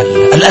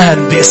الحال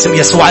الآن باسم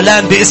يسوع،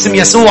 الآن باسم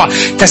يسوع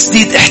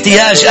تسديد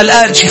احتياج،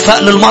 الآن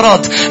شفاء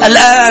للمرض،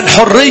 الآن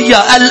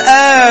حرية،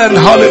 الآن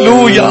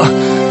هاليلويا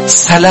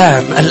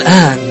سلام،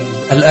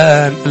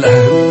 الآن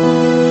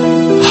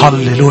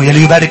هاليلويا.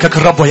 ليباركك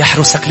الرب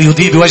ويحرسك،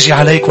 ليضيء بوجهه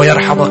عليك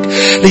ويرحمك،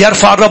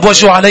 ليرفع الرب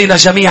وجهه علينا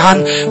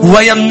جميعا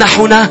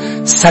ويمنحنا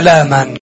سلاما.